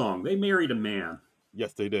Break Song. They married a man.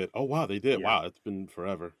 Yes, they did. Oh, wow, they did. Yeah. Wow, it's been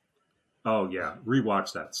forever. Oh, yeah.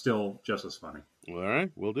 Rewatch that. Still just as funny. All right,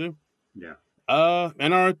 will do. Yeah.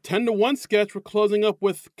 And our 10-1 sketch, we're closing up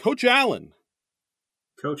with Coach Allen.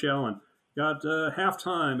 Coach Allen got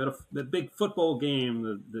halftime at a big football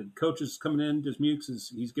game. The coach is coming in.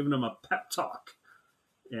 Dismukes he's giving them a pep talk,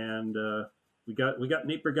 and we got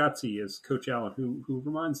Nate Bargatze as Coach Allen, who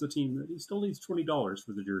reminds the team that he still needs $20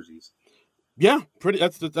 for the jerseys. Yeah,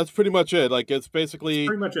 that's pretty much it. Like it's basically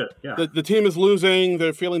pretty much it. Yeah, the team is losing.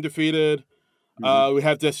 They're feeling defeated. We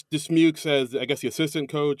have Dismukes as I guess the assistant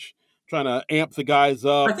coach trying to amp the guys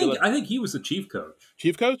up. I think he was the chief coach.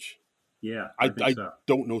 Chief coach? Yeah, I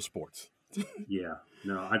don't know sports. Yeah,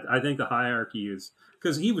 no, I think the hierarchy is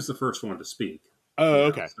because he was the first one to speak. Oh,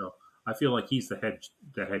 okay. So I feel like he's the head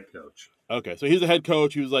coach. Okay, so he's the head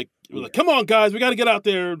coach. He was like, "Come on, guys, we got to get out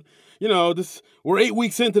there. We're 8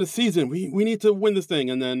 weeks into the season. We need to win this thing."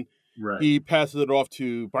 And then he passes it off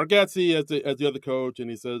to Bargatze as the other coach, and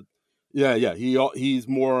he says, "Yeah, he's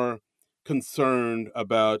more concerned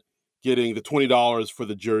about getting the $20 for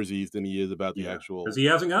the jerseys than he is about the actual because he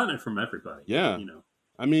hasn't gotten it from everybody. Yeah,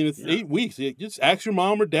 I mean, it's 8 weeks. Just ask your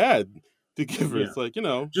mom or dad to give her. Yeah. It's like,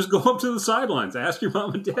 just go up to the sidelines, ask your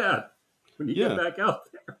mom and dad when you get back out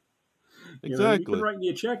there. Exactly. You can write me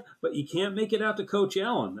a check, but you can't make it out to Coach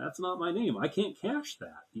Allen. That's not my name. I can't cash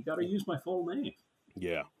that. You got to use my full name.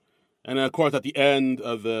 Yeah. And of course, at the end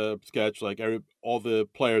of the sketch, like all the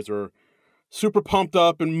players are super pumped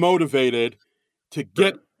up and motivated to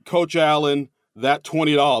get Coach Allen that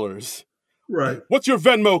 $20. Right. What's your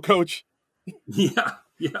Venmo, Coach? Yeah.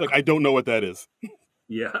 Like, I don't know what that is.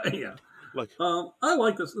 Yeah. Like, I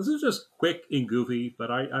like this. This is just quick and goofy, but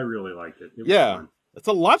I really liked it. It was fun. It's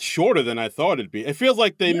a lot shorter than I thought it'd be. It feels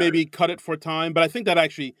like they maybe cut it for time, but I think that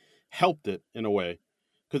actually helped it in a way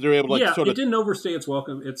because they're able to it didn't overstay its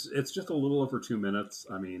welcome. It's just a little over 2 minutes.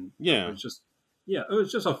 I mean, it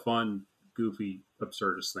was just a fun, goofy,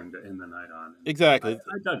 absurdist thing to end the night on. Exactly,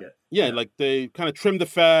 I dug it. Yeah, like they kind of trimmed the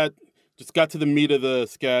fat, just got to the meat of the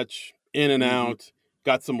sketch, in and out,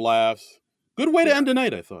 got some laughs. Good way to end the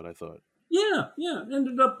night, I thought. Yeah,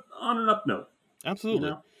 ended up on an up note.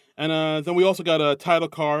 Absolutely. And then we also got a title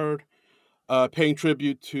card paying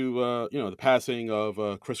tribute to, the passing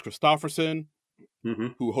of Chris Christopherson,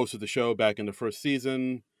 who hosted the show back in the first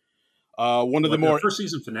season. The first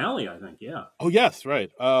season finale, I think, yeah. Oh, yes,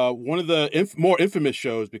 right. One of the more infamous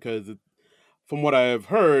shows because from what I've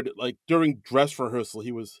heard, like during dress rehearsal,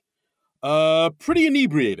 he was pretty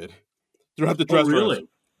inebriated throughout the dress rehearsal. Really?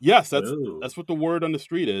 Yes, that's what the word on the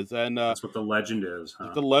street is. And that's what the legend is,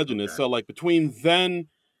 huh? The legend is. So like between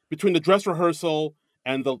the dress rehearsal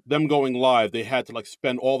and them going live, they had to like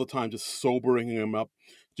spend all the time just sobering him up,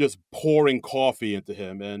 just pouring coffee into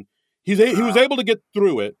him, and he was able to get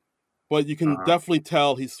through it, but you can definitely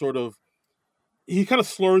tell he kind of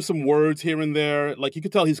slurs some words here and there. Like you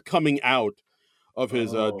could tell he's coming out of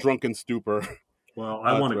his drunken stupor. Well,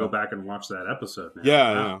 I want to go back and watch that episode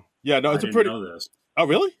now. Yeah. No, it's I didn't know this. Oh,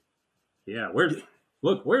 really? Yeah.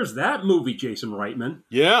 Where's that movie, Jason Reitman?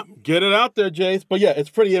 Yeah, get it out there, Jace. But yeah, it's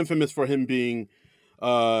pretty infamous for him being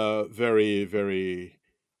very, very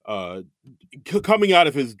coming out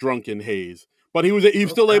of his drunken haze. But he was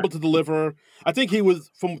still able to deliver. I think he was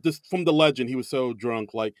from the legend. He was so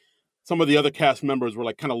drunk, like some of the other cast members were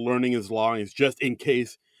like kind of learning his lines just in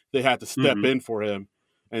case they had to step in for him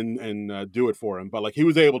and do it for him. But like he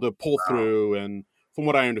was able to pull through, and from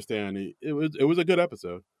what I understand, it was a good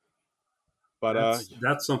episode. But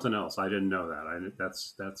that's something else. I didn't know that.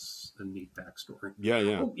 That's a neat backstory.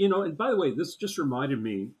 Yeah. Oh, and by the way, this just reminded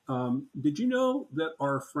me. Did you know that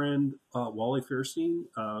our friend Wally Fairstein,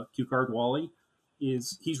 Q Card Wally,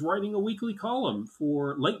 he's writing a weekly column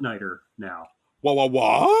for Late Nighter now?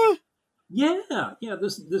 What? Yeah.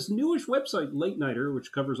 This newish website, Late Nighter,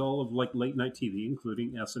 which covers all of like late night TV,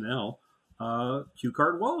 including SNL. Q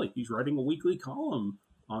Card Wally, he's writing a weekly column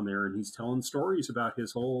on there, and he's telling stories about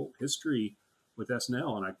his whole history with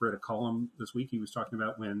SNL. And I read a column this week. He was talking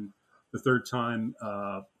about when the third time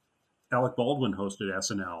Alec Baldwin hosted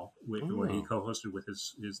SNL, where he co-hosted with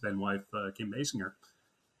his then wife Kim Basinger,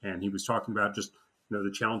 and he was talking about just the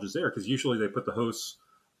challenges there, because usually they put the hosts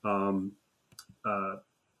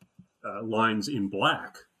lines in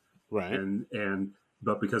black, right?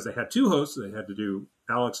 But because they had two hosts, they had to do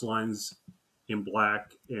Alec's lines in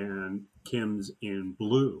black and Kim's in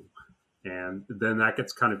blue. And then that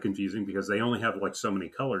gets kind of confusing because they only have like so many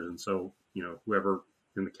colors. And so, whoever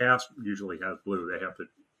in the cast usually has blue, they have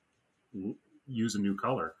to use a new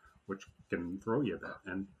color, which can throw you that.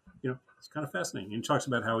 And, it's kind of fascinating. And he talks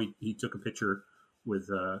about how he took a picture with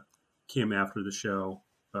Kim after the show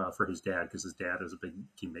for his dad, because his dad is a big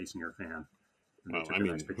Kim Basinger fan. And well, I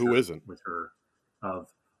mean, nice who isn't? With her of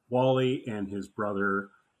Wally and his brother,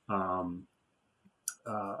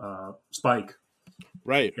 Spike.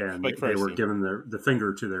 Right. And they were giving the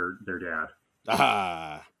finger to their dad.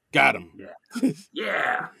 Ah, got him.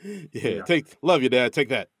 Yeah. Yeah. Love you, Dad. Take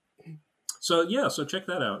that. So check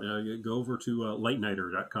that out. Go over to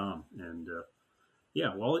latenighter.com. And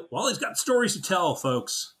Wally's got stories to tell,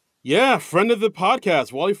 folks. Yeah, friend of the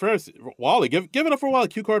podcast, Wally Ferris. Wally, give it up for Wally.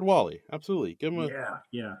 Q Card Wally. Absolutely. Give him a...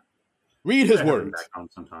 Yeah. Read his words. Back on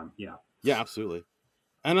sometime. Yeah. Yeah, absolutely.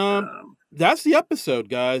 And that's the episode,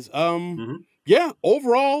 guys. Yeah,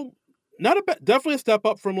 overall, definitely a step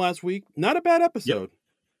up from last week. Not a bad episode. Yep.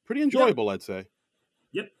 Pretty enjoyable, I'd say.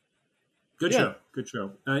 Yep. Good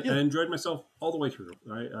show. I enjoyed myself all the way through.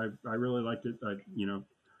 I really liked it.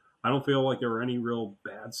 I don't feel like there were any real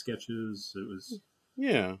bad sketches. It was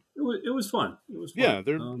it was fun. It was fun. Yeah,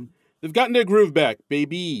 they've gotten their groove back,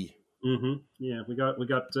 baby. Yeah, we got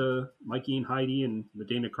Mikey and Heidi and the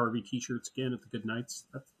Dana Carvey T-shirts again at the Good Nights.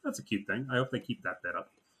 That's a cute thing. I hope they keep that bit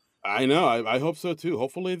up. I know. I hope so too.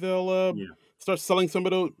 Hopefully they'll start selling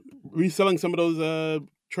reselling some of those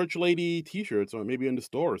church lady T-shirts, or maybe in the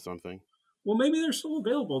store or something. Well, maybe they're still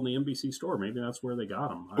available in the NBC store. Maybe that's where they got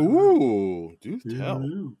them. Ooh, do tell. I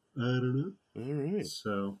don't know. All right.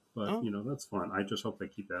 So, but that's fun. I just hope they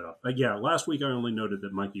keep that up. Last week I only noted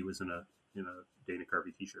that Mikey was in a Dana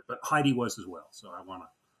Carvey T-shirt, but Heidi was as well. So I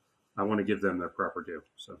want to give them their proper due.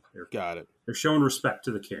 So got it. They're showing respect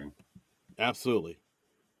to the king. Absolutely.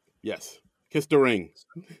 Yes. Kiss the ring.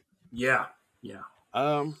 Yeah.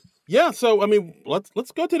 Yeah, so I mean,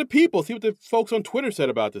 let's go to the people, see what the folks on Twitter said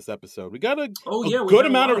about this episode. We got a good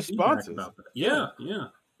amount of responses. About that. Yeah.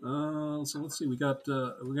 So let's see. We got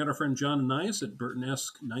our friend John Anais at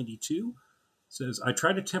Burton-esque92 says, I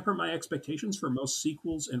try to temper my expectations for most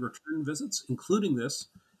sequels and return visits, including this,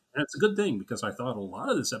 and it's a good thing because I thought a lot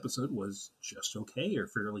of this episode was just okay or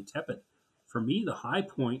fairly tepid. For me, the high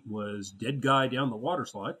point was dead guy down the water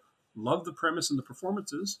slide. Loved the premise and the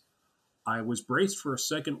performances. I was braced for a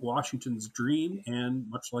second Washington's Dream, and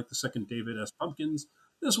much like the second David S. Pumpkins,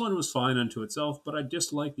 this one was fine unto itself, but I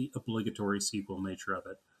disliked the obligatory sequel nature of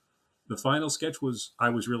it. The final sketch I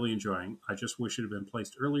was really enjoying. I just wish it had been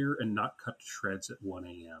placed earlier and not cut to shreds at 1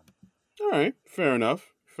 a.m. All right, fair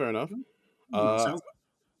enough. Sounds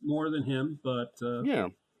more than him, but yeah.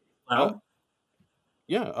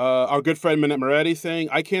 Our good friend Minette Moretti saying,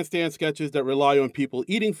 I can't stand sketches that rely on people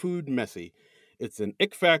eating food messy. It's an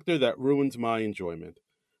ick factor that ruins my enjoyment.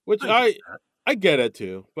 Which I get it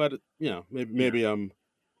too, but maybe I'm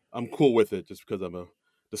cool with it just because I'm a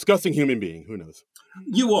disgusting human being. Who knows?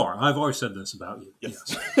 You are. I've always said this about you.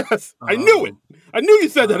 Yes. Yes. I knew it. I knew you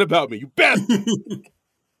said that about me. You bastard.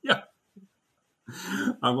 Yeah.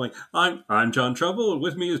 I'm like, I'm John Trouble, and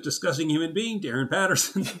with me is disgusting human being Darren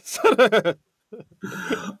Patterson.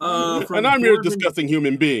 And I'm your disgusting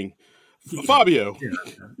human being, Fabio.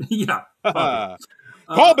 Yeah. Fabio.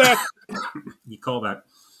 Call back. You call back.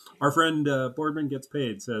 Our friend Boardman Gets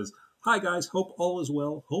Paid says, "Hi guys, hope all is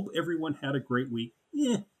well. Hope everyone had a great week.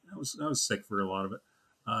 Yeah, I was sick for a lot of it.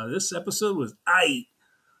 This episode was aight.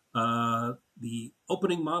 The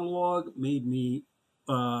opening monologue made me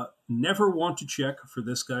never want to check for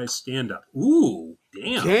this guy's stand-up. Ooh,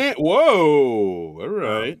 damn. Whoa. All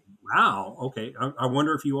right. Wow. Okay. I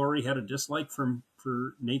wonder if you already had a dislike for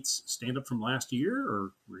Nate's stand-up from last year,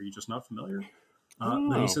 or were you just not familiar?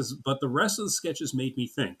 But he says, but the rest of the sketches made me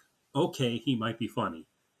think, okay, he might be funny.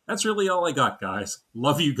 That's really all I got, guys.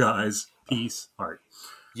 Love you guys. Peace. Heart."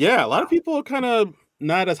 Yeah, a lot of people are kind of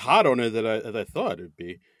not as hot on it as I thought it'd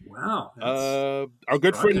be. Wow. Our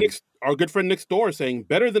good friend next door saying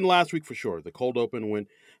better than last week for sure. The cold open went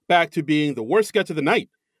back to being the worst sketch of the night.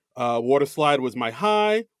 Water slide was my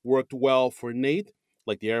high, worked well for Nate,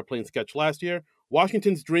 like the airplane sketch last year.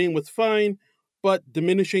 Washington's dream was fine, but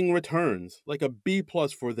diminishing returns, like a B+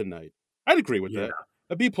 for the night. I'd agree with that.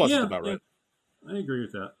 A B+ is about right. I agree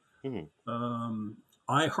with that. Mm-hmm.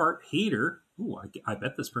 I Heart Hater. Ooh, I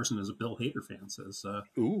bet this person is a Bill Hader fan. Says,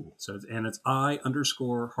 and it's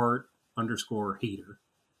I_Heart_Hater,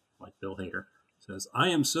 like Bill Hader. Says, I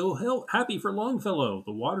am so happy for Longfellow.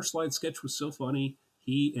 The water slide sketch was so funny.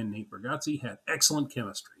 He and Nate Bargatze had excellent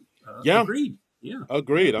chemistry. Agreed. Yeah,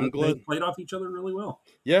 agreed. I'm glad they played off each other really well.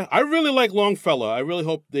 Yeah, I really like Longfellow. I really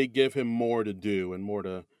hope they give him more to do and more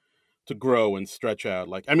to grow and stretch out.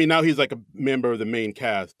 Like, I mean, now he's like a member of the main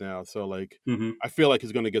cast now, so like, I feel like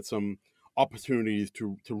he's going to get some opportunities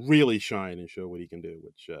to really shine and show what he can do.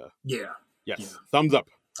 Which, thumbs up,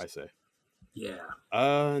 I say. Yeah.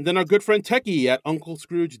 And then our good friend Techie at Uncle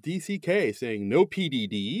Scrooge DCK saying, "No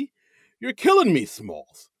PDD, you're killing me,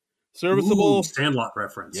 Smalls. Serviceable." Ooh, Sandlot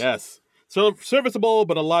reference. Yes. So serviceable,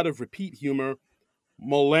 but a lot of repeat humor.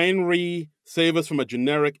 Mulaney, save us from a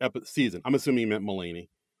generic season. I'm assuming he meant Mulaney.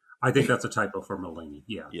 I think that's a typo for Mulaney.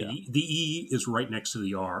 Yeah. The E is right next to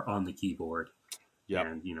the R on the keyboard. Yeah.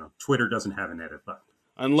 And, Twitter doesn't have an edit button.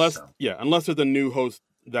 Unless there's a new host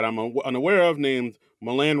that I'm unaware of named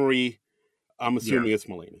Mulaney. I'm assuming it's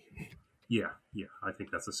Mulaney. Yeah. I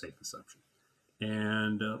think that's a safe assumption.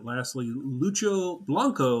 And lastly, Lucho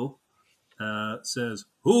Blanco says,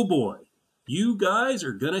 "Oh boy, you guys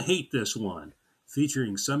are going to hate this one.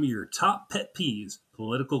 Featuring some of your top pet peeves.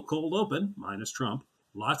 Political cold open, minus Trump.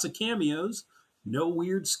 Lots of cameos. No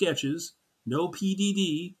weird sketches. No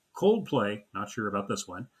PDD. Coldplay, not sure about this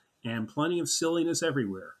one. And plenty of silliness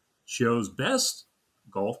everywhere. Show's best,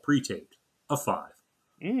 golf pre-taped. A 5.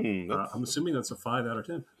 I'm assuming that's a 5 out of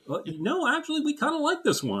 10. Well, no, actually, we kind of like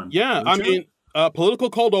this one. Yeah, I mean, political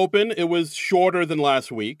cold open. It was shorter than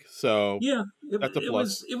last week, so that's a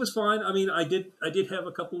plus. It was fine. I mean, I did have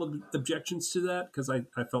a couple of objections to that because I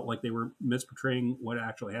felt like they were misportraying what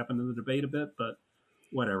actually happened in the debate a bit, but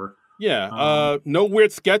whatever. Yeah. No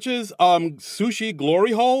weird sketches. Sushi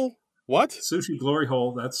glory hole. What? Sushi glory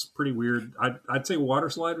hole. That's pretty weird. I'd say water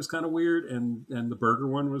slide was kind of weird, and the burger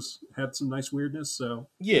one had some nice weirdness. So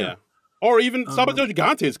yeah. Or even Sabato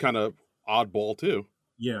Gigante is kind of oddball too.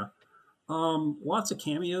 Yeah. Lots of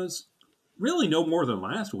cameos. Really no more than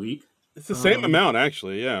last week. It's the same amount,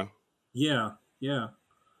 actually, yeah. Yeah.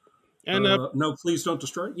 And no, please don't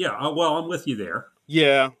destroy. Yeah, well, I'm with you there.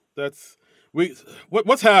 Yeah, what's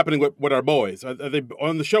happening with our boys? Are they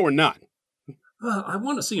on the show or not? I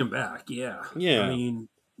want to see them back, yeah. I mean,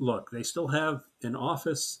 look, they still have an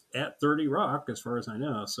office at 30 Rock, as far as I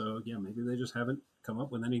know. So, yeah, maybe they just haven't come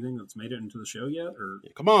up with anything that's made it into the show yet. Or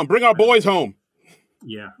come on, bring our boys home.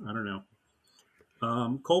 Yeah, I don't know.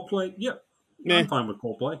 Coldplay, I'm fine with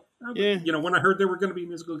Coldplay. When I heard they were going to be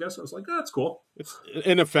musical guests, I was like, that's cool. It's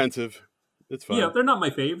inoffensive. It's fine. Yeah, they're not my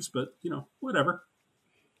faves, but, whatever.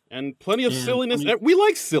 And plenty of silliness. We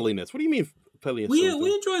like silliness. What do you mean?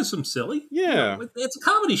 We enjoy some silly. Yeah. It's a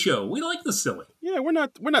comedy show. We like the silly. Yeah, we're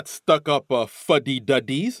not stuck up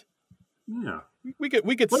fuddy-duddies. Yeah. We get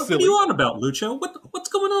silly. What are you on about, Lucho? What's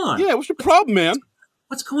going on? Yeah, what's your problem, man?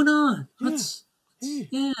 What's going on?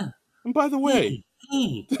 Yeah. And by the way.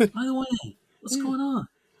 Hey, by the way, what's going on?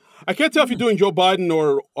 I can't tell if you're doing Joe Biden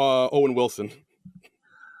or Owen Wilson.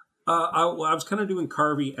 I was kind of doing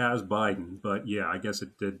Carvey as Biden, but yeah, I guess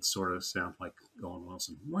it did sort of sound like Owen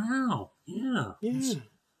Wilson. Wow. Yeah.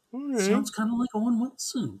 All right. Sounds kind of like Owen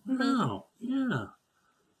Wilson. Wow. Yeah.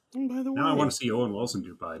 Oh, by the way, now I want to see Owen Wilson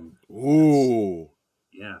do Biden. Ooh.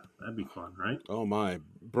 Yeah, that'd be fun, right? Oh, my.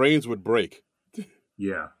 Brains would break.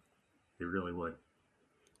 Yeah, they really would.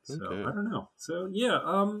 So, Okay. I don't know. So,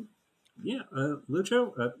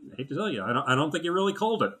 Lucho, I hate to tell you, I don't think you really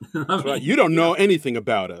called it. That's right. You don't know anything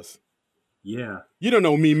about us. Yeah. You don't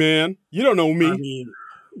know me, man. You don't know me. I mean,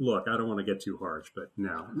 look, I don't want to get too harsh, but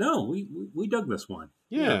no, we dug this one.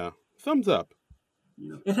 Yeah. Thumbs up.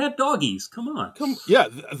 It had doggies. Come on. Yeah,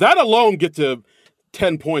 that alone gets to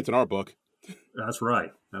 10 points in our book. That's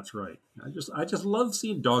right. I just love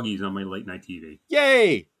seeing doggies on my late night TV.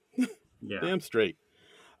 Yay! Yeah. Damn straight.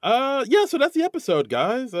 So that's the episode,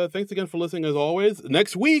 guys. Thanks again for listening as always.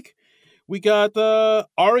 Next week, we got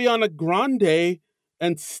Ariana Grande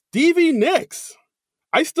and Stevie Nicks.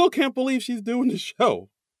 I still can't believe she's doing the show.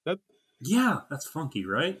 That's funky,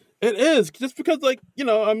 right? It is, just because,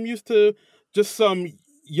 I'm used to just some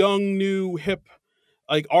young, new, hip,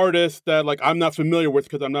 artist that, I'm not familiar with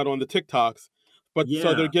because I'm not on the TikToks. But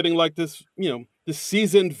so they're getting, this, this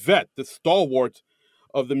seasoned vet, this stalwart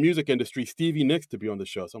of the music industry, Stevie Nicks, to be on the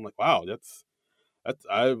show. So I'm like, wow,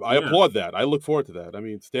 I applaud that. I look forward to that. I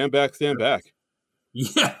mean, stand back.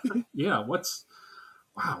 Yeah. What's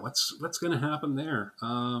going to happen there?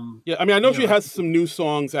 I mean, I know she has some new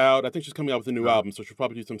songs out. I think she's coming out with a new album, so she'll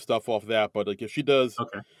probably do some stuff off that. But if she does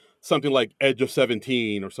something like Edge of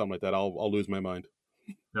 17 or something like that, I'll lose my mind.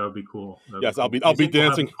 That would be cool. Yes, I'll be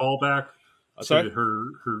dancing. We'll have a callback. Sorry? Her.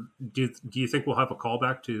 Do you think we'll have a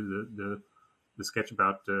callback to the sketch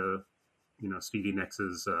about Stevie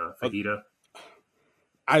Nicks' fajita?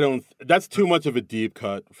 I don't. That's too much of a deep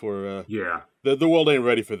cut for. The world ain't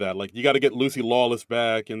ready for that. You got to get Lucy Lawless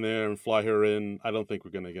back in there and fly her in. I don't think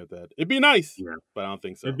we're gonna get that. It'd be nice, but I don't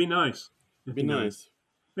think so. It'd be nice. It'd be nice.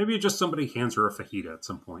 Maybe just somebody hands her a fajita at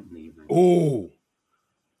some point in the evening. Ooh,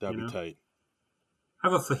 that'd be tight.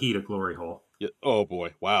 Have a fajita glory hole. Yeah. Oh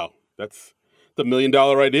boy, wow, that's the $1 million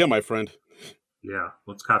idea, my friend. Yeah,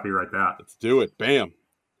 let's copyright that. Let's do it. Bam.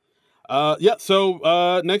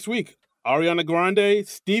 So next week, Ariana Grande,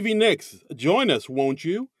 Stevie Nicks. Join us, won't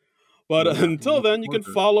you? But until then, you can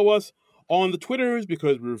follow us on the Twitters,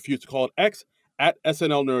 because we refuse to call it X, at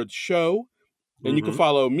SNL Nerds Show. And you can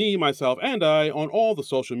follow me, myself, and I on all the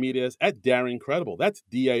social medias at Darren Credible. That's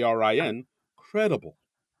DARIN Credible.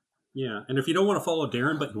 Yeah, and if you don't want to follow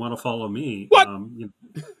Darren, but you want to follow me, what?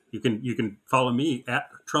 You can follow me at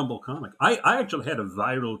Trumbull Comic. I actually had a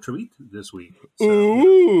viral tweet this week. So,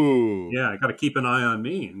 ooh. Yeah, I got to keep an eye on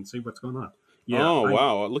me and see what's going on. Yeah,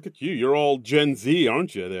 wow. Look at you. You're all Gen Z,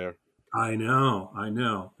 aren't you, there? I know.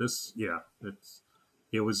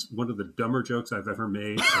 It was one of the dumber jokes I've ever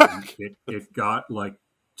made. And it got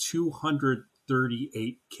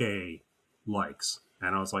 238K likes.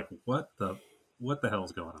 And I was like, what the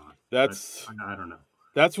hell's going on? I don't know.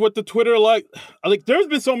 That's what the Twitter there's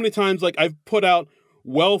been so many times I've put out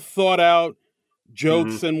well thought out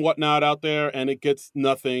jokes and whatnot out there, and it gets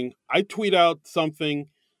nothing. I tweet out something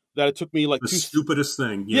that it took me the stupidest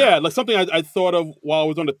thing. Yeah, something I thought of while I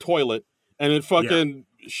was on the toilet, and it fucking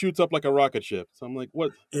shoots up like a rocket ship. So I'm like,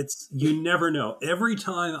 what? You never know. Every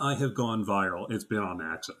time I have gone viral, it's been on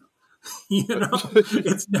accident.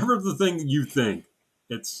 It's never the thing you think.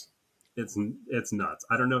 It's nuts.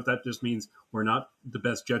 I don't know if that just means we're not the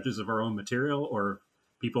best judges of our own material, or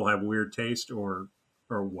people have weird taste, or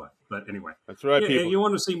what. But anyway, that's right. People, you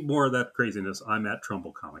want to see more of that craziness? I'm at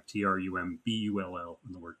Trumbull Comic, TRUMBULL,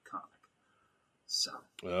 in the word comic. So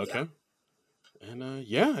okay, and I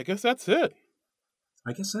guess that's it.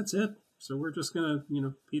 So we're just gonna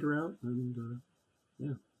peter out, and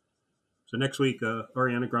So next week,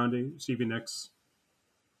 Ariana Grande, Stevie Nicks.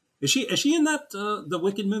 Is she in that the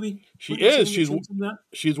Wicked movie? She is. She's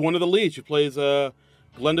one of the leads. She plays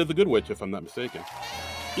Glenda the Good Witch, if I'm not mistaken.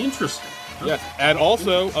 Interesting. Yes, and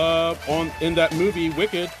also in that movie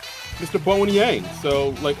Wicked, Mr. Bowen Yang.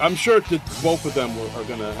 So I'm sure that both of them are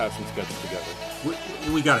going to have some sketches together.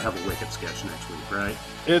 We got to have a Wicked sketch next week, right?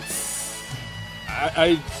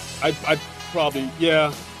 I probably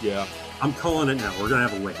yeah. I'm calling it now. We're going to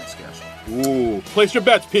have a Wicked sketch. Ooh, place your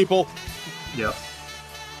bets, people. Yep.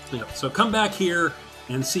 So come back here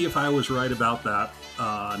and see if I was right about that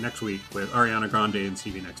next week with Ariana Grande and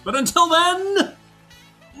Stevie Nicks. But until then,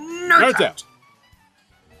 Nerds out.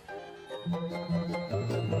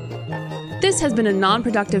 This has been a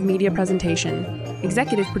non-productive media presentation.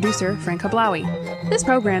 Executive producer Frank Hablawi. This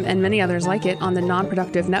program and many others like it on the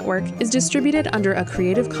Non-Productive Network is distributed under a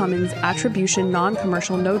Creative Commons Attribution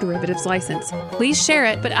Non-Commercial No Derivatives license. Please share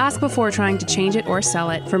it, but ask before trying to change it or sell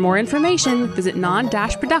it. For more information, visit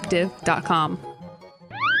non-productive.com.